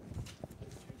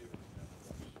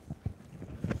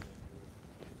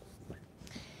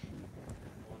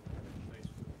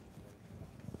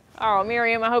 Oh,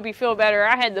 Miriam, I hope you feel better.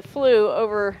 I had the flu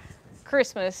over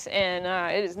Christmas, and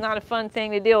it is not a fun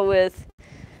thing to deal with.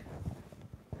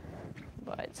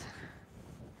 But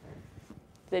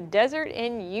the desert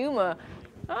in Yuma.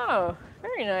 Oh,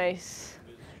 very nice.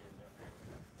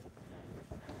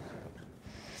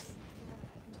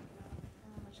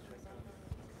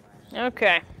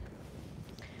 Okay.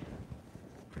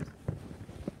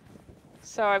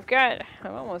 So I've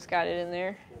almost got it in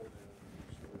there.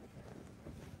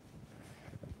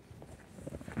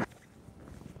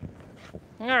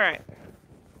 All right.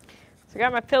 So I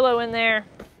got my pillow in there.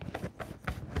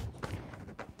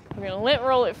 I'm gonna lint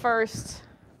roll it first.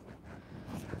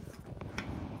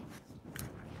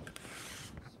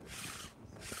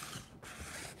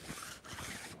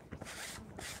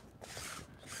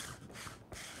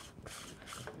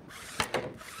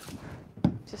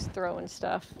 Just throwing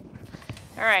stuff.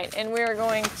 All right, and we're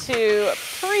going to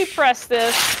pre-press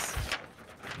this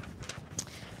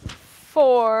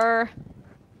for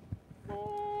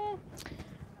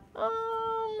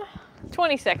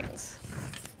 20 seconds.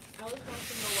 I was wanting to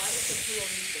know, why does the pillow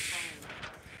need the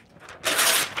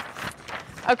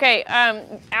foam? Okay,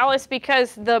 Alice,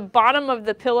 because the bottom of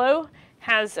the pillow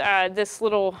has this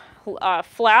little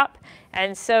flap,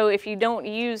 and so if you don't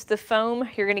use the foam,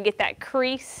 you're going to get that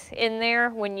crease in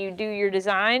there when you do your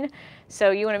design.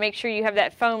 So you want to make sure you have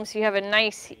that foam so you have a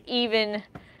nice, even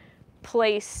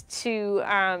place to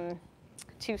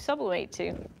sublimate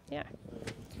to. Yeah.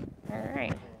 All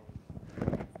right.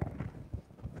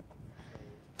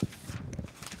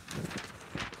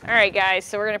 All right, guys,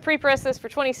 so we're going to pre-press this for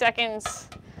 20 seconds,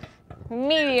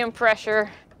 medium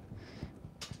pressure.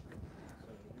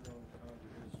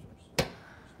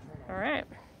 All right.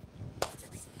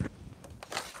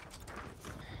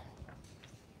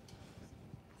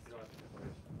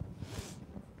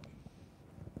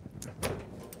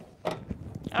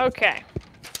 Okay.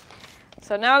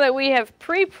 So now that we have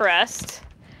pre-pressed,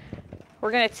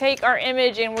 we're going to take our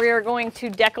image and we are going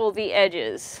to decal the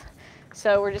edges.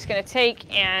 So we're just going to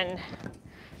take and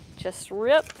just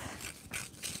rip.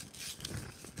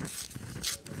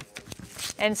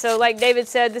 And so like David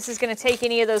said, this is going to take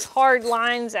any of those hard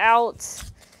lines out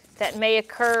that may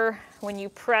occur when you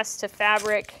press to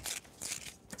fabric.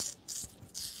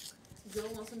 Jill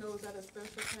wants to know, is that a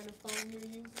special kind of foam you're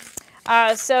using?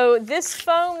 So this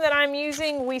foam that I'm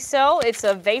using, we sell. It's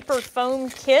a vapor foam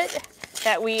kit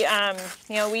that we,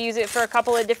 we use it for a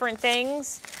couple of different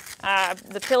things.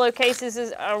 The pillowcases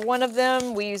are one of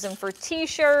them. We use them for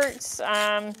T-shirts.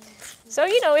 So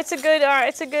it's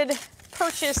a good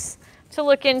purchase to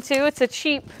look into. It's a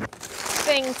cheap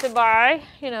thing to buy,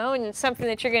 and it's something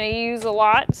that you're going to use a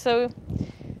lot. So,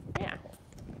 yeah.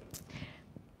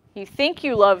 You think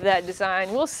you love that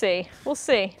design? We'll see. We'll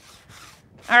see.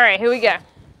 All right, here we go. A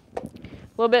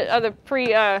little bit of the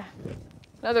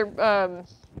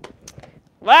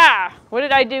what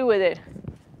did I do with it?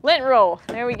 Lint roll.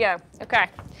 There we go. Okay.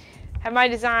 Have my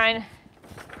design.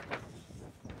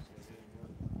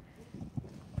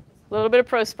 A little bit of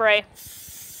Pro Spray.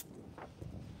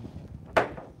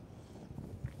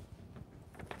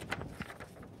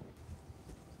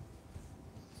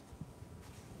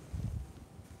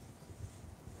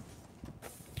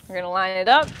 We're going to line it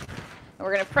up. And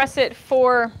we're going to press it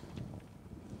for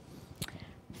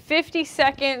 50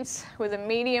 seconds with a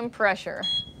medium pressure.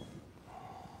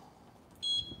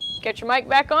 Get your mic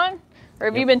back on? Or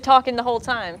have you been talking the whole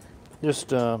time?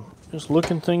 Just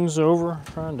looking things over,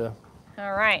 trying to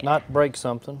All right. not break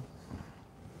something.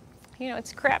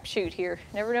 It's a crapshoot here.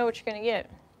 Never know what you're going to get.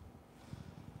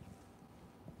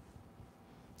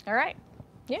 All right.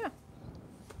 Yeah.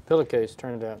 Pillowcase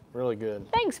turned out really good.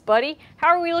 Thanks, buddy. How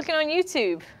are we looking on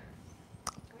YouTube?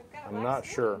 We've got I'm not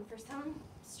sure. For some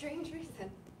strange reason.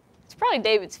 It's probably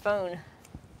David's phone.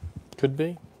 Could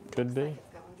be. Could be. It's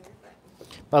going there, but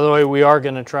By the way, we are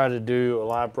going to try to do a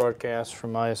live broadcast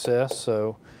from ISS,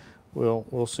 so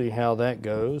we'll see how that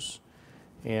goes.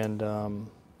 And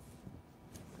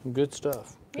good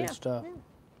stuff. Good stuff.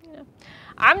 Yeah.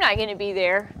 I'm not going to be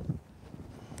there.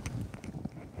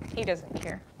 He doesn't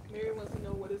care. Mary wants to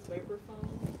know, what is vapor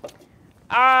foam?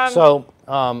 So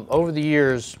over the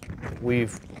years,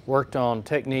 we've worked on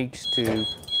techniques to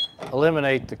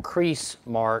eliminate the crease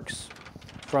marks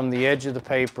from the edge of the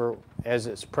paper as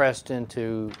it's pressed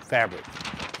into fabric.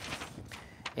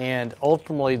 And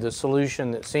ultimately, the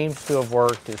solution that seems to have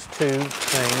worked is two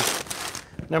things.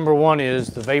 Number one is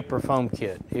the vapor foam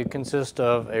kit. It consists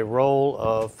of a roll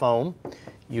of foam.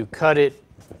 You cut it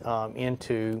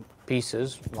into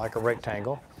pieces like a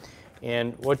rectangle.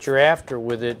 And what you're after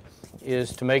with it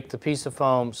is to make the piece of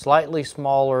foam slightly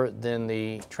smaller than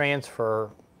the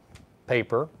transfer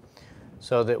paper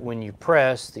so that when you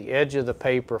press, the edge of the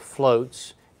paper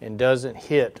floats and doesn't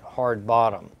hit hard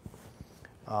bottom.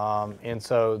 And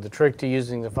so the trick to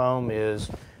using the foam is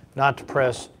not to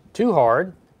press too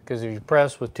hard, because if you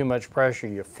press with too much pressure,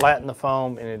 you flatten the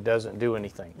foam and it doesn't do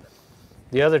anything.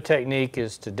 The other technique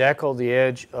is to decal the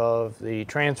edge of the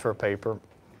transfer paper,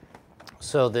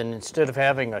 so then instead of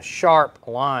having a sharp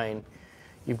line,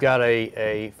 you've got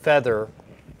a feather,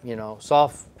 you know,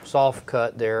 soft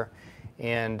cut there,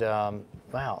 and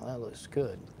wow, that looks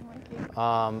good.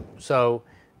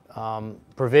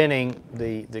 Preventing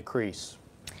the crease.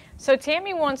 So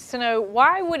Tammy wants to know,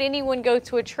 why would anyone go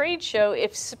to a trade show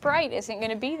if Sprite isn't going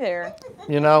to be there?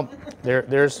 You know,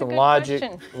 there's some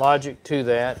logic to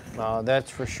that.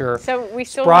 That's for sure. So we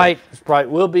still Sprite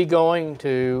will be going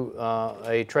to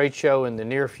a trade show in the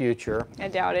near future. I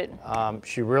doubt it.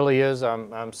 She really is.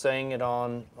 I'm saying it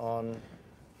on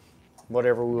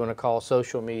whatever we want to call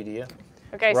social media.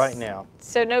 Okay. Right now.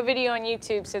 So no video on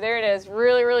YouTube. So there it is.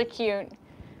 Really, really cute.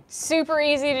 Super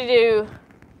easy to do.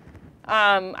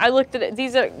 I looked at it.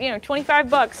 These are, you know, 25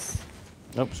 bucks.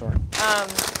 Nope, sorry.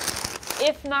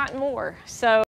 If not more. So.